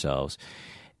tell ourselves.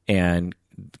 And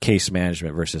case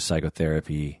management versus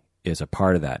psychotherapy is a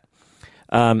part of that.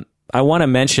 I want to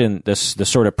mention the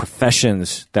sort of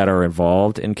professions that are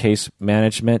involved in case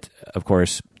management. Of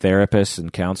course, therapists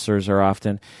and counselors are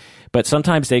often, but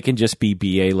sometimes they can just be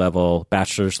BA level,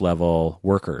 bachelor's level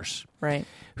workers, right,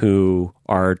 who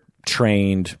are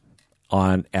trained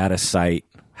at a site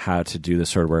how to do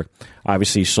this sort of work.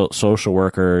 Obviously, social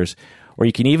workers, or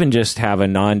you can even just have a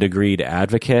non-degreed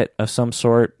advocate of some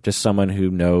sort, just someone who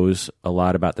knows a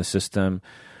lot about the system,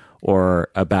 or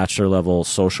a bachelor level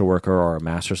social worker or a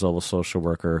master's level social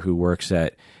worker who works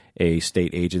at a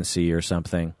state agency or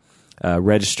something.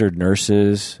 Registered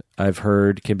nurses, I've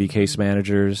heard, can be case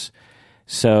managers.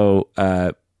 So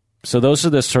those are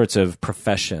the sorts of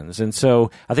professions. And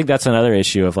so I think that's another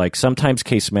issue of, like, sometimes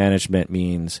case management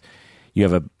means you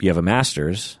have a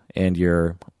master's and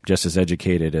you're just as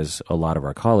educated as a lot of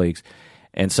our colleagues.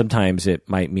 And sometimes it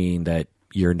might mean that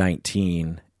you're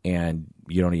 19 and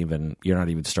you're not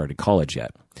even started college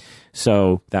yet.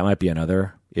 So that might be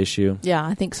another issue. Yeah,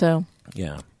 I think so.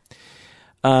 Yeah.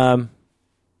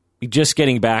 Just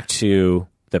getting back to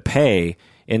the pay,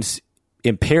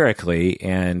 empirically,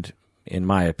 and in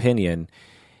my opinion,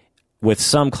 with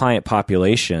some client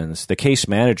populations, the case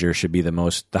manager should be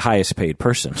the highest paid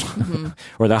person, mm-hmm.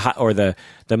 or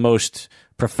the most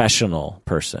professional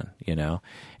person,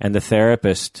 and the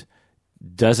therapist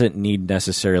doesn't need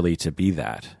necessarily to be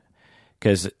that,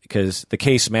 because the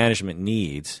case management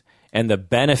needs and the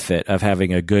benefit of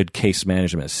having a good case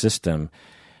management system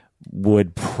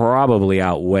would probably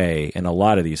outweigh, in a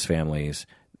lot of these families,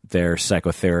 their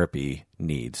psychotherapy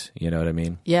needs. You know what I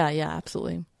mean? Yeah,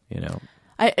 absolutely.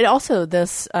 It also,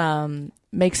 this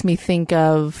makes me think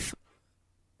of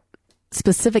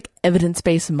specific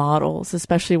evidence-based models,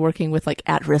 especially working with, like,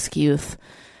 at-risk youth,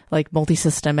 like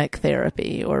multisystemic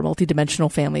therapy or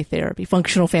multidimensional family therapy,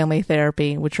 functional family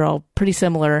therapy, which are all pretty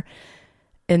similar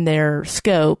in their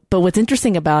scope. But what's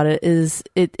interesting about it is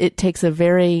it takes a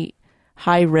very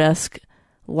high-risk,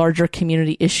 larger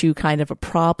community issue kind of a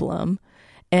problem,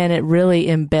 and it really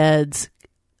embeds,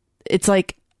 it's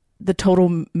like the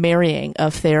total marrying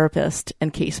of therapist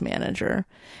and case manager.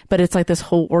 But it's like this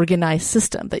whole organized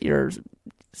system that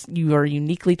you are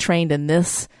uniquely trained in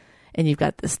this, and you've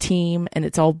got this team, and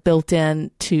it's all built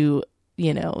in to,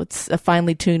 it's a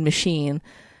finely tuned machine.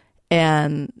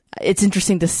 And it's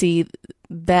interesting to see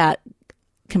that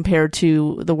compared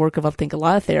to the work of, I think, a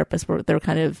lot of therapists, where they're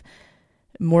kind of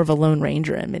more of a lone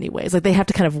ranger in many ways. Like, they have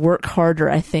to kind of work harder,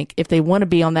 I think, if they want to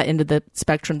be on that end of the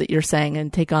spectrum that you're saying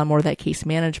and take on more of that case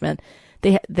management.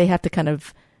 They have to kind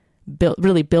of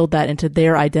really build that into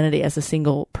their identity as a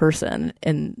single person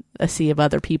in a sea of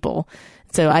other people.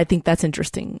 So I think that's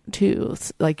interesting too.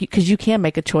 It's like, because you can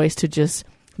make a choice to just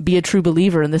be a true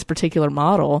believer in this particular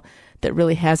model that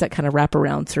really has that kind of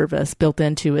wraparound service built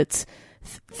into its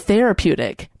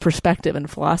therapeutic perspective and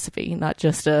philosophy, not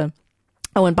just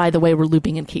and by the way, we're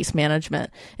looping in case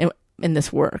management in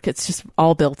this work. It's just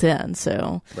all built in.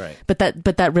 So, right. But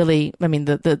that really, I mean,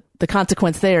 the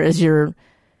consequence there is you're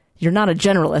not a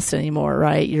generalist anymore,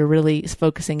 right? You're really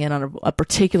focusing in on a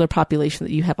particular population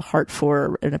that you have a heart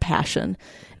for and a passion,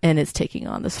 and it's taking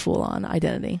on this full-on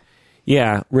identity.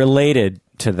 Yeah, related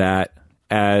to that,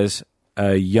 as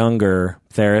a younger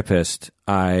therapist,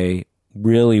 I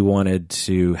really wanted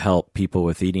to help people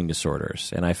with eating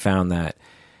disorders, and I found that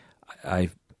I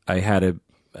had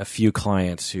a few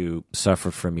clients who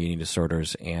suffered from eating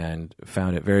disorders and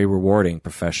found it very rewarding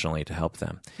professionally to help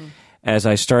them. As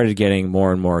I started getting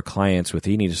more and more clients with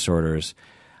eating disorders,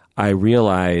 I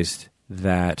realized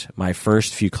that my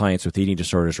first few clients with eating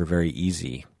disorders were very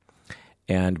easy,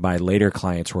 and my later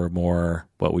clients were more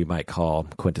what we might call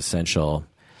quintessential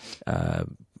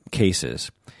cases,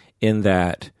 in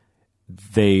that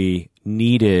they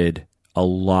needed a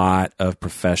lot of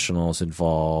professionals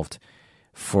involved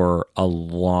for a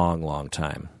long, long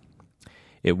time.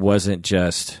 It wasn't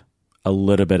just a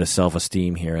little bit of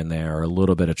self-esteem here and there, or a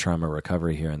little bit of trauma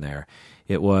recovery here and there.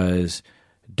 It was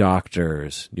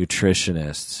doctors,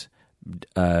 nutritionists,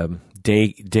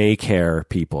 daycare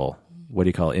people. What do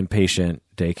you call it? Inpatient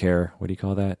daycare? What do you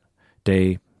call that?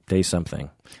 Day something.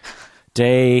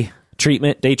 Day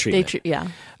treatment. Day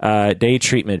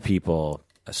treatment people.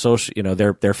 Social,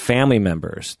 their family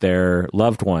members, their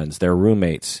loved ones, their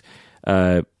roommates.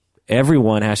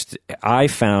 Everyone has to. I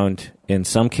found in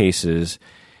some cases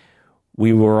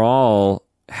we all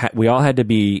had to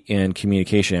be in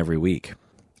communication every week,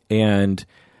 and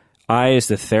I, as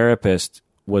the therapist,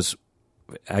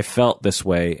 I felt this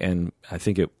way, and I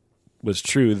think it was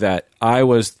true that I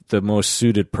was the most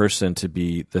suited person to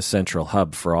be the central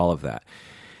hub for all of that.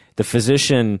 The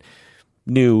physician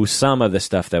knew some of the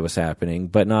stuff that was happening,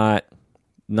 but not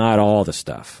all the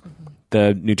stuff. Mm-hmm.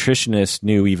 The nutritionist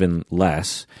knew even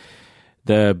less.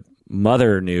 The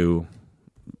mother knew,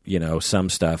 some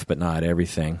stuff, but not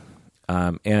everything.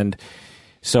 And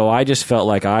so I just felt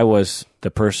like I was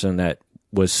the person that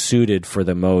was suited for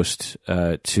the most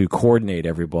to coordinate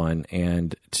everyone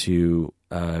and to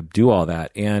do all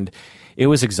that. And it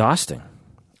was exhausting.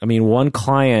 I mean, one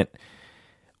client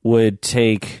would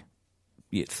take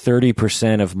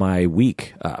 30% of my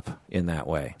week up in that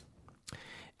way.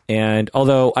 And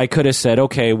although I could have said,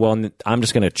 okay, well, I'm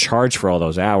just going to charge for all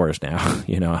those hours now,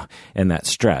 and that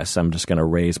stress, I'm just going to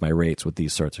raise my rates with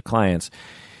these sorts of clients.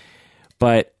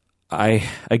 But I,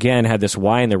 again, had this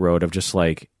why in the road of just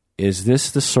like, is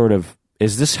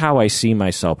this how I see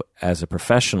myself as a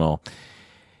professional?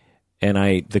 And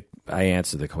I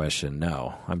answered the question,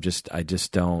 no. I just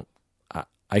don't.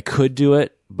 I could do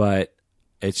it, but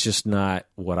it's just not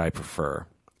what I prefer.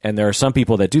 And there are some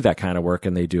people that do that kind of work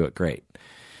and they do it great.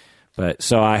 But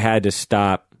so I had to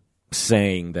stop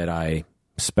saying that I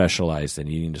specialized in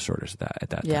eating disorders at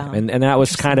that time. And that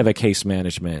was kind of a case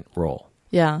management role.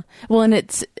 Yeah. Well, and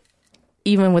it's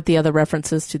even with the other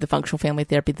references to the functional family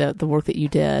therapy, the work that you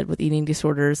did with eating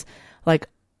disorders, like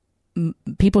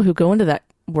people who go into that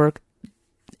work,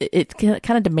 it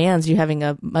kind of demands you having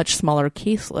a much smaller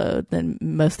caseload than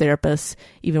most therapists,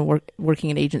 even working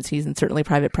in agencies and certainly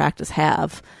private practice,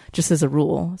 have, just as a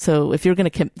rule. So if you're going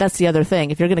to, that's the other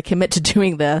thing. If you're going to commit to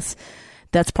doing this,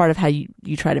 that's part of how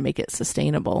you try to make it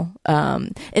sustainable.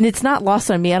 And it's not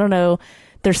lost on me. I don't know.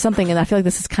 There's something, and I feel like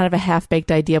this is kind of a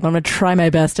half-baked idea, but I'm going to try my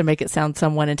best to make it sound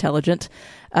somewhat intelligent.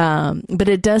 But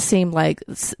it does seem like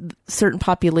certain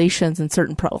populations and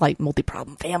certain like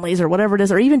multi-problem families or whatever it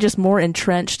is, or even just more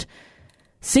entrenched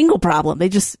single problem, they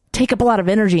just take up a lot of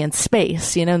energy and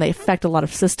space, and they affect a lot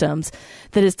of systems.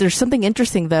 There's something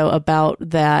interesting though about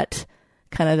that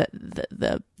kind of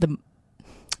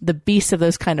the beast of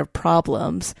those kind of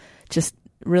problems, just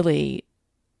really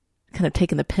kind of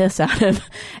taking the piss out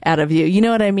of you. You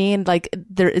know what I mean? Like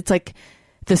it's like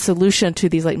the solution to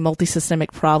these like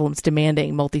multi-systemic problems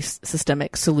demanding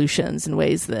multi-systemic solutions in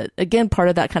ways that, again, part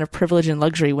of that kind of privilege and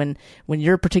luxury when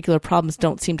your particular problems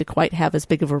don't seem to quite have as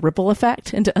big of a ripple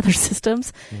effect into other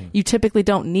systems, you typically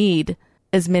don't need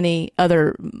as many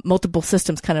other multiple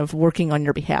systems kind of working on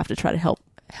your behalf to try to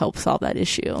help solve that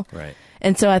issue. Right.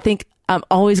 And so I think I'm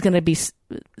always going to be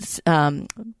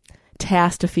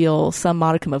tasked to feel some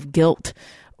modicum of guilt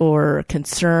or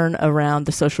concern around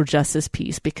the social justice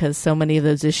piece, because so many of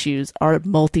those issues are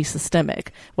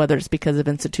multi-systemic, whether it's because of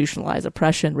institutionalized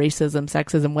oppression, racism,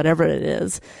 sexism, whatever it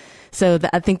is. So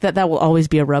I think that will always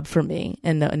be a rub for me,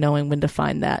 and knowing when to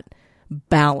find that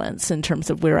balance in terms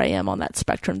of where I am on that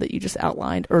spectrum that you just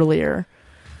outlined earlier.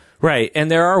 Right. And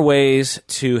there are ways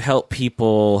to help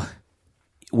people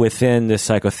within the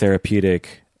psychotherapeutic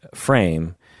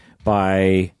frame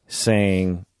by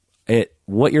saying,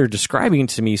 what you're describing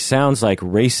to me sounds like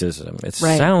racism. It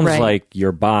sounds like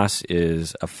your boss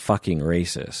is a fucking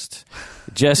racist.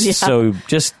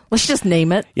 Let's just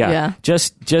name it. Yeah.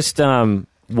 Just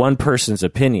one person's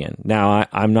opinion. Now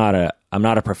I'm not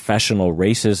a professional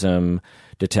racism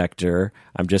detector.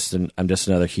 I'm just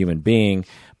another human being,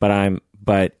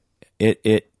 but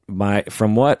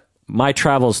from what my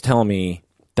travels tell me,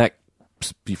 that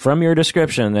from your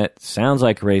description, that sounds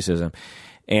like racism.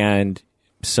 And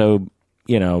so,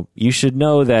 you should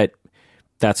know that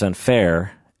that's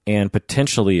unfair and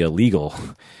potentially illegal.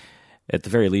 At the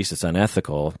very least, it's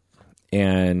unethical.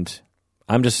 And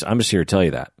I'm just here to tell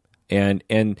you that.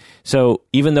 And so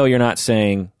even though you're not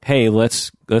saying, hey,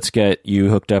 let's get you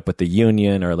hooked up with the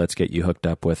union, or let's get you hooked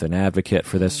up with an advocate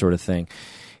for this sort of thing,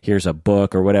 here's a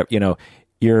book or whatever,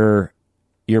 it's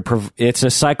a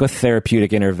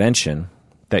psychotherapeutic intervention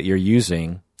that you're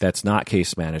using that's not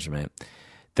case management,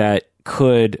 that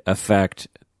could affect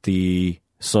the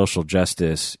social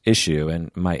justice issue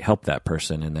and might help that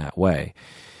person in that way.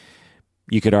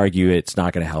 You could argue it's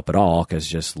not going to help at all because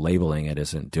just labeling it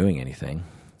isn't doing anything.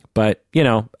 But,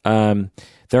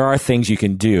 there are things you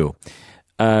can do.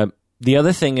 The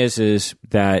other thing is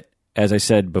that, as I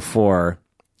said before,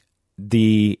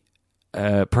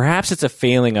 perhaps it's a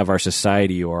failing of our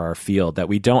society or our field that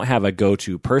we don't have a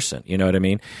go-to person. You know what I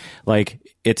mean? Like,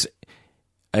 it's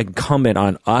incumbent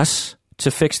on us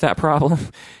to fix that problem,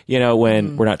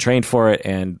 when we're not trained for it,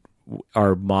 and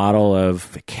our model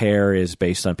of care is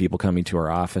based on people coming to our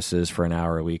offices for an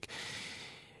hour a week,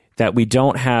 that we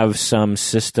don't have some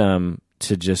system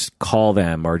to just call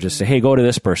them or just say, hey, go to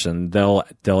this person. They'll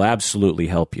absolutely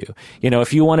help you.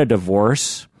 If you want a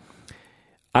divorce,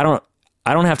 I don't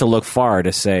have to look far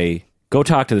to say, go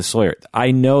talk to this lawyer.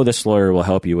 I know this lawyer will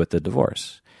help you with the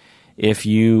divorce. If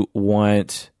you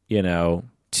want, to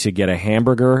get a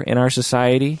hamburger in our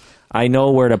society, I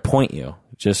know where to point you.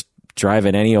 Just drive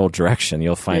in any old direction,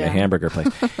 you'll find a hamburger place.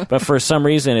 But for some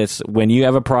reason, it's when you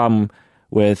have a problem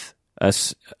with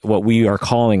what we are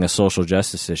calling a social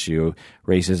justice issue,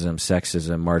 racism,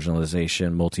 sexism,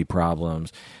 marginalization,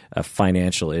 multi-problems,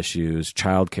 financial issues,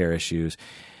 childcare issues,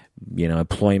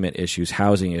 employment issues,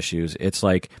 housing issues. It's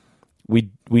like we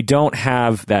don't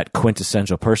have that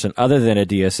quintessential person other than a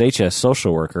DSHS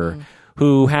social worker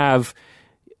who have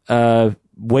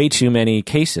way too many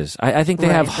cases. I think they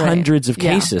have hundreds of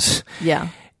cases. Yeah.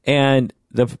 And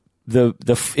if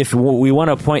we want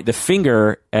to point the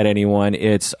finger at anyone,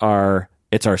 it's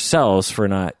ourselves for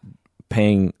not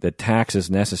paying the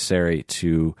taxes necessary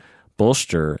to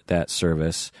bolster that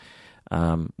service.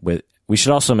 We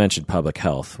should also mention public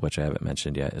health, which I haven't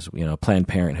mentioned yet. Is Planned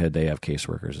Parenthood, they have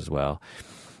caseworkers as well.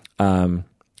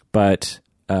 But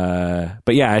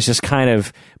yeah, it's just kind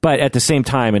of. But at the same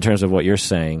time, in terms of what you're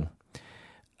saying,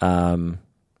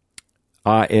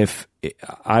 if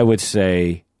I would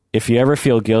say, if you ever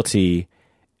feel guilty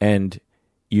and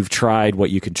you've tried what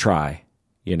you can try,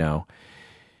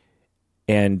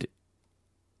 and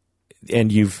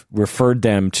you've referred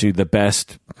them to the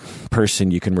best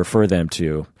person you can refer them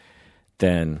to,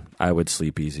 then I would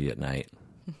sleep easy at night.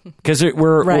 Because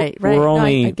we're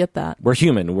only, no, I get that. We're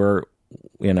human. We're,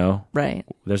 right.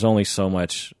 There's only so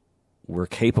much we're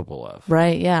capable of.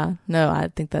 Right. Yeah. No, I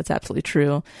think that's absolutely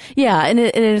true. Yeah. And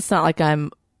it's not like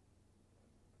I'm,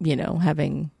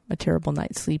 having a terrible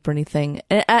night's sleep or anything.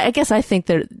 I guess I think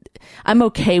that I'm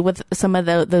okay with some of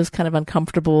those kind of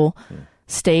uncomfortable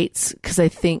states, because I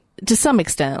think to some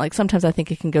extent, like sometimes I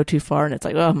think it can go too far and it's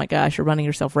like, oh my gosh, you're running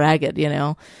yourself ragged,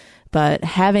 But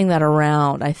having that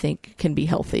around, I think, can be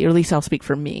healthy, or at least I'll speak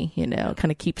for me,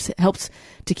 kind of helps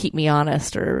to keep me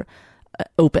honest or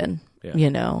open,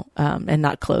 and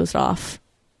not closed off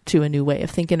to a new way of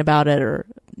thinking about it, or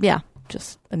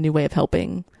just a new way of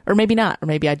helping, or maybe not, or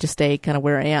maybe I just stay kind of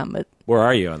where I am. But where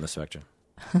are you on the spectrum?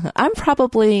 I'm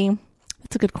probably,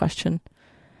 that's a good question.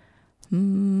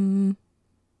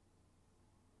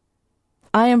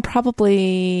 I am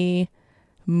probably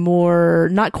more,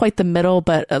 not quite the middle,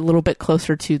 but a little bit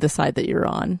closer to the side that you're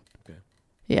on. Okay.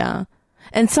 Yeah.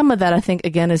 And some of that, I think,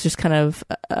 again, is just kind of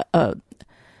a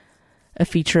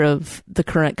feature of the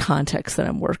current context that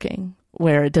I'm working,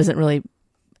 where it doesn't really,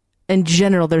 in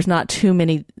general, there's not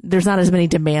as many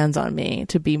demands on me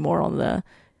to be more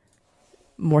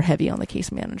heavy on the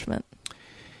case management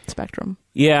spectrum.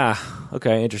 Yeah.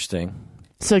 Okay. Interesting.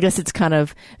 So I guess it's kind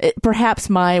of, perhaps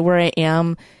where I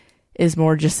am is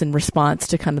more just in response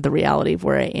to kind of the reality of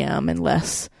where I am, and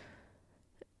less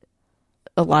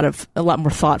a lot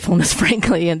more thoughtfulness,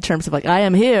 frankly, in terms of like, I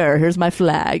am here, here's my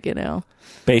flag,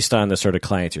 Based on the sort of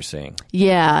clients you're seeing.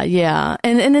 Yeah, yeah.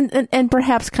 And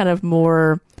perhaps kind of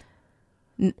more,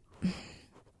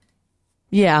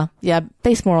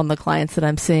 based more on the clients that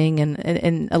I'm seeing,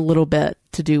 and a little bit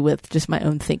to do with just my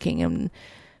own thinking and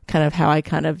kind of how I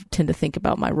kind of tend to think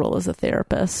about my role as a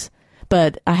therapist.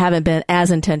 But I haven't been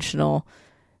as intentional.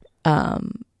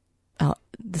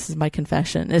 This is my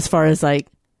confession, as far as like,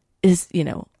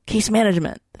 case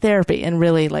management, therapy, and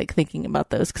really like thinking about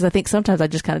those. Because I think sometimes I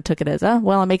just kind of took it as,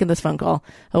 I'm making this phone call.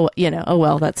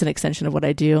 That's an extension of what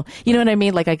I do. You know what I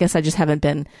mean? Like, I guess I just haven't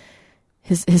been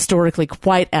historically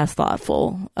quite as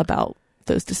thoughtful about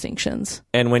those distinctions.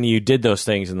 And when you did those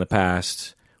things in the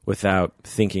past without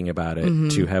thinking about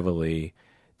it too heavily,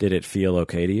 did it feel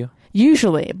okay to you?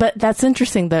 Usually. But that's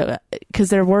interesting, though, because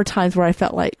there were times where I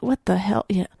felt like, what the hell?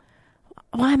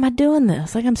 Why am I doing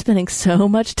this? Like, I'm spending so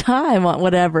much time on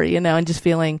whatever, and just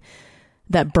feeling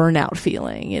that burnout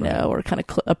feeling, right. Or kind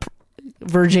of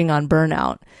verging on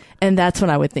burnout. And that's when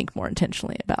I would think more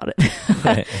intentionally about it.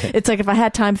 Right. It's like, if I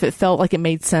had time, if it felt like it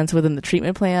made sense within the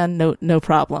treatment plan, no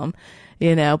problem,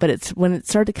 but it's when it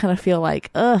started to kind of feel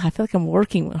like, I feel like I'm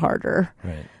working harder.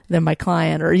 Right. than my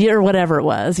client, or whatever it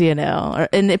was,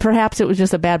 and perhaps it was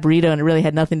just a bad burrito and it really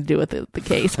had nothing to do with the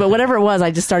case. But whatever it was, I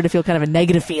just started to feel kind of a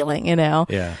negative feeling,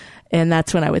 Yeah. And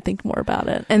that's when I would think more about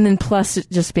it. And then plus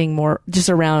just being more just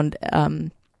around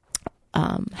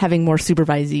having more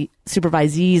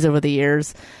supervisees over the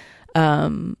years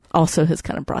also has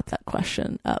kind of brought that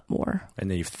question up more.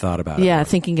 And then you've thought about it. Yeah,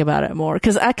 thinking about it more.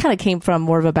 Because I kind of came from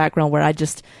more of a background where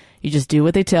you just do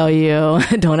what they tell you.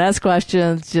 Don't ask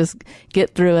questions. Just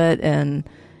get through it. And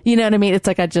you know what I mean? It's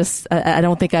like I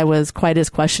don't think I was quite as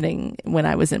questioning when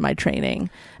I was in my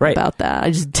training about that. I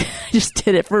just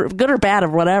did it for good or bad or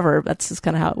whatever. That's just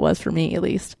kind of how it was for me, at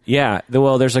least. Yeah.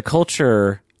 Well, there's a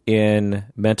culture in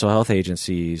mental health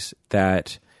agencies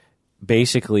that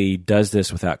basically does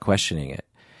this without questioning it.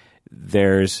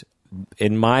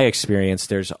 In my experience,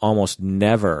 there's almost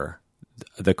never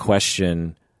the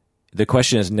question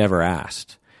is never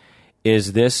asked.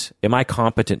 Am I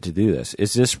competent to do this?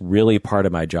 Is this really part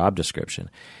of my job description?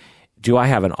 Do I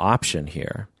have an option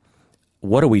here?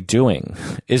 What are we doing?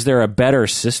 Is there a better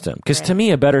system? Because to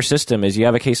me, a better system is you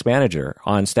have a case manager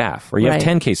on staff, or you have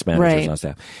 10 case managers on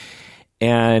staff.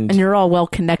 And you're all well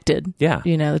connected. Yeah.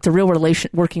 It's a real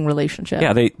working relationship.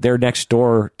 Yeah, they're next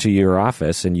door to your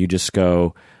office and you just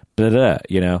go, blah, blah,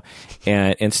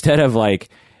 and instead of like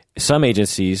some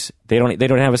agencies, they don't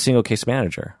have a single case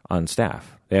manager on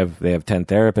staff. They have 10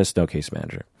 therapists, no case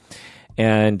manager.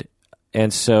 And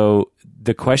so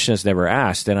the question is never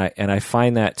asked. And I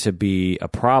find that to be a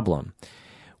problem.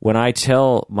 When I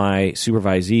tell my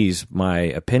supervisees my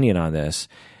opinion on this,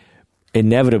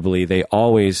 inevitably they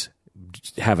always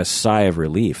have a sigh of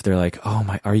relief. They're like, "Oh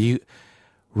my, are you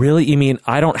really? You mean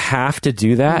I don't have to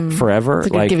do that forever?" It's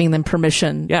like giving them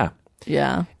permission. Yeah.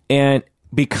 Yeah. And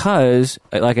because,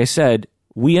 like I said,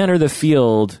 we enter the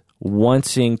field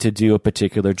wanting to do a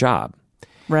particular job.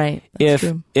 Right. That's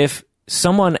true. If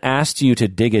someone asked you to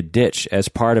dig a ditch as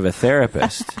part of a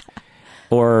therapist,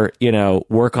 or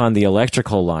work on the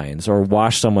electrical lines, or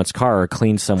wash someone's car, or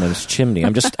clean someone's chimney,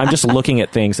 I'm just looking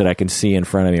at things that I can see in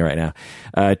front of me right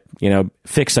now.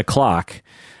 Fix a clock.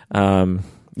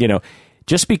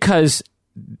 Just because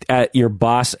your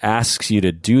boss asks you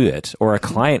to do it, or a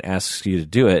client asks you to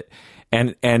do it,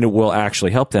 and it will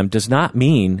actually help them, does not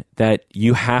mean that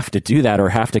you have to do that or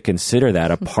have to consider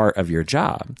that a part of your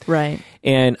job. Right.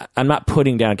 And I'm not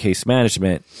putting down case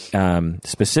management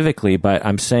specifically, but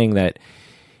I'm saying that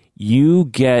you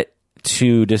get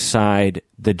to decide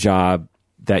the job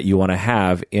that you want to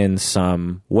have in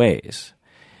some ways.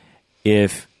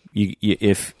 If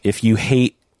you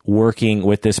hate working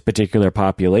with this particular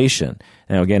population,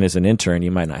 now again, as an intern,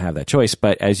 you might not have that choice,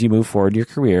 but as you move forward in your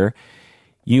career,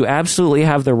 you absolutely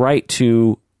have the right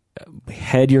to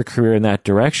head your career in that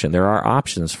direction. There are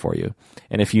options for you.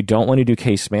 And if you don't want to do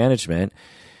case management,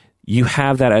 you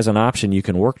have that as an option you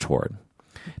can work toward,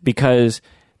 because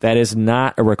that is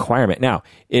not a requirement. Now,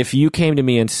 if you came to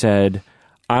me and said,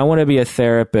 I want to be a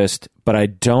therapist, but I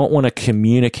don't want to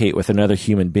communicate with another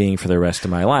human being for the rest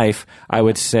of my life, I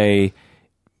would say,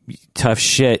 tough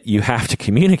shit, you have to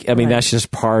communicate. I mean, that's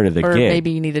just part of the gig. Or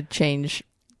maybe you need to change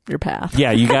your path.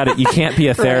 Yeah, you can't be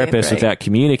a therapist without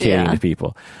communicating to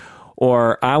people.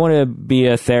 Or I want to be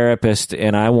a therapist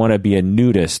and I want to be a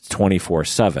nudist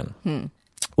 24/7.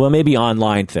 Well, maybe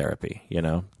online therapy,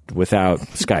 without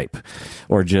Skype,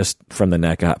 or just from the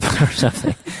neck up or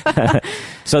something.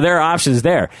 So there are options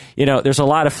there. There's a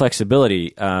lot of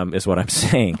flexibility, is what I'm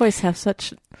saying. Boys have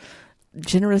such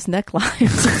generous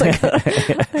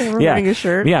necklines. I'm wearing a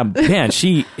shirt. Yeah, man,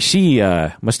 she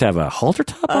must have a halter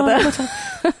top on all the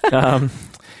time.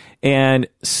 And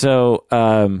so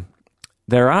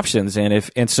there are options,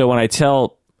 and so when I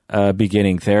tell a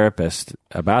beginning therapist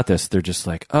about this, they're just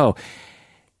like, oh,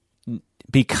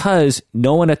 because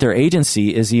no one at their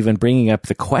agency is even bringing up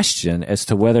the question as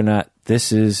to whether or not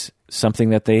this is something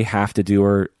that they have to do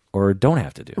or don't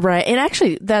have to do. Right. And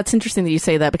actually, that's interesting that you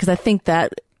say that, because I think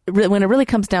that when it really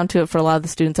comes down to it for a lot of the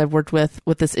students I've worked with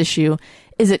this issue,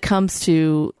 is it comes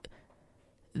to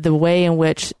the way in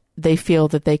which they feel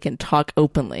that they can talk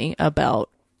openly about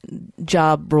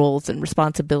job roles and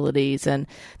responsibilities, and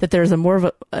that there's a more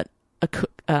of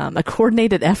a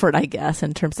coordinated effort, I guess,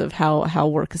 in terms of how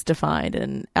work is defined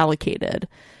and allocated.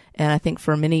 And I think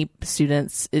for many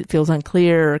students, it feels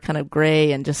unclear or kind of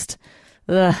gray and just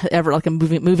ever like a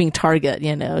moving target.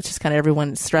 It's just kind of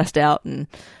everyone stressed out and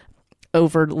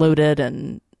overloaded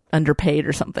and underpaid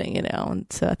or something, And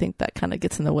so I think that kind of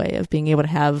gets in the way of being able to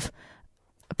have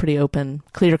a pretty open,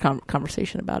 clear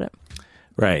conversation about it.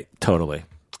 Right. Totally.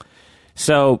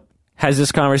 So Has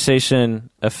this conversation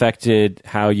affected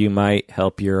how you might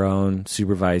help your own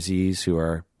supervisees who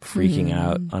are freaking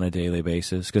out on a daily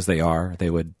basis? Because they are.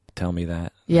 They would tell me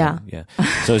that. Yeah. Yeah.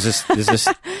 So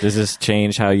does this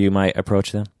change how you might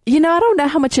approach them? I don't know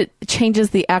how much it changes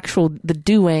the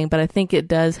doing, but I think it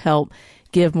does help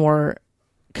give more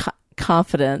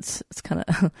confidence. It's kind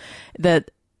of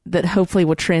that hopefully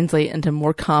will translate into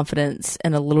more confidence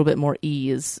and a little bit more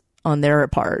ease on their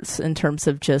parts in terms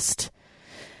of just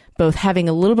both having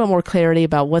a little bit more clarity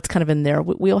about what's kind of in their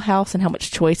wheelhouse and how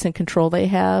much choice and control they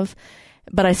have.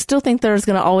 But I still think there's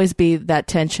going to always be that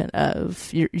tension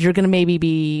of you're going to maybe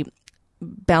be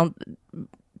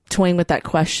toying with that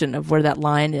question of where that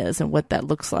line is and what that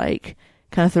looks like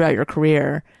kind of throughout your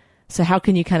career. So how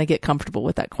can you kind of get comfortable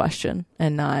with that question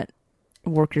and not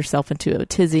work yourself into a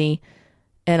tizzy,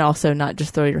 and also not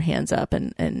just throw your hands up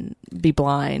and be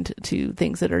blind to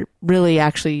things that are really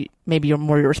actually maybe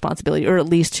more your responsibility, or at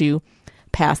least to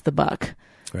pass the buck,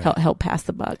 right. help pass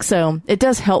the buck. So it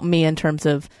does help me in terms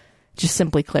of just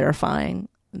simply clarifying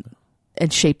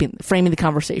and framing the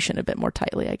conversation a bit more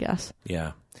tightly, I guess.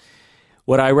 Yeah.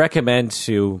 What I recommend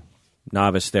to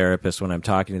novice therapists when I'm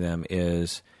talking to them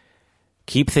is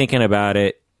keep thinking about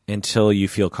it until you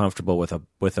feel comfortable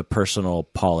with a personal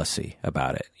policy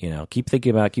about it. Keep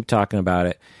thinking about it, keep talking about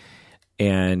it,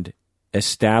 and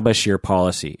establish your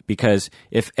policy. Because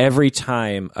if every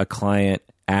time a client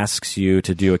asks you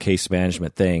to do a case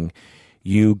management thing,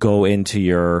 you go into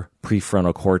your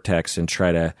prefrontal cortex and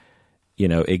try to,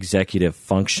 executive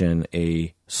function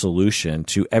a solution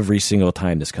to every single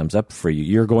time this comes up for you,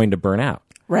 you're going to burn out.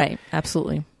 Right.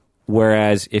 Absolutely.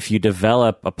 Whereas if you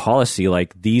develop a policy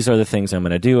like these are the things I'm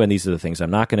going to do and these are the things I'm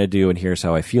not going to do and here's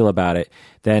how I feel about it,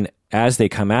 then as they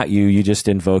come at you, you just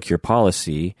invoke your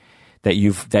policy that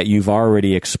you've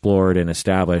already explored and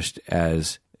established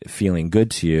as feeling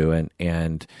good to you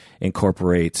and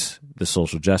incorporates the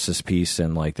social justice piece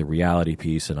and like the reality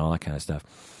piece and all that kind of stuff.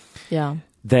 Yeah.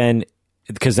 Then,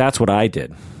 because that's what I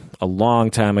did a long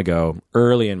time ago,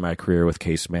 early in my career with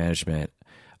case management,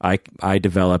 I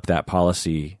developed that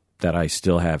policy that I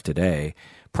still have today.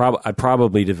 I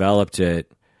probably developed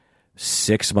it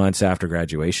 6 months after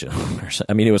graduation.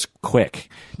 I mean, it was quick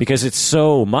because it's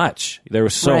so much. There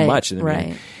was so much in the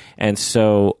beginning. And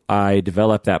so I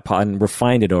developed that and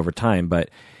refined it over time. But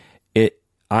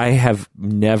I have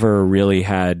never really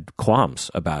had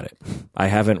qualms about it. I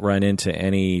haven't run into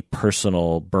any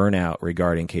personal burnout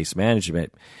regarding case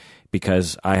management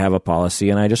because I have a policy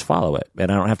and I just follow it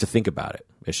and I don't have to think about it.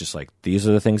 It's just like, these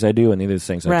are the things I do and these are the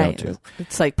things I don't do.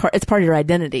 It's like it's part of your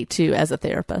identity too as a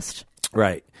therapist.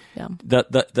 Right. Yeah.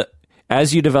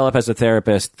 As you develop as a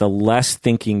therapist, the less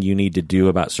thinking you need to do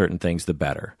about certain things, the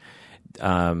better.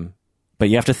 But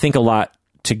you have to think a lot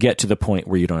to get to the point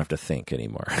where you don't have to think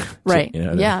anymore. Right.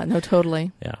 So, yeah, no,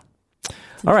 totally. Yeah.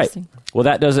 All right. Well,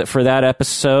 that does it for that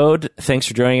episode. Thanks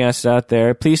for joining us out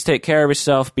there. Please take care of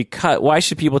yourself. Why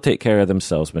should people take care of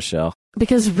themselves, Michelle?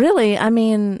 Because really, I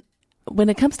mean, when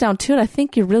it comes down to it, I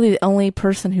think you're really the only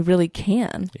person who really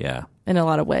can. Yeah. In a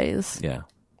lot of ways. Yeah.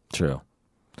 True.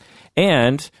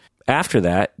 And after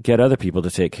that, get other people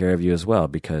to take care of you as well,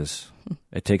 because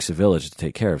it takes a village to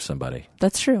take care of somebody.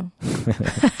 That's true.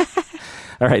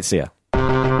 All right. See ya.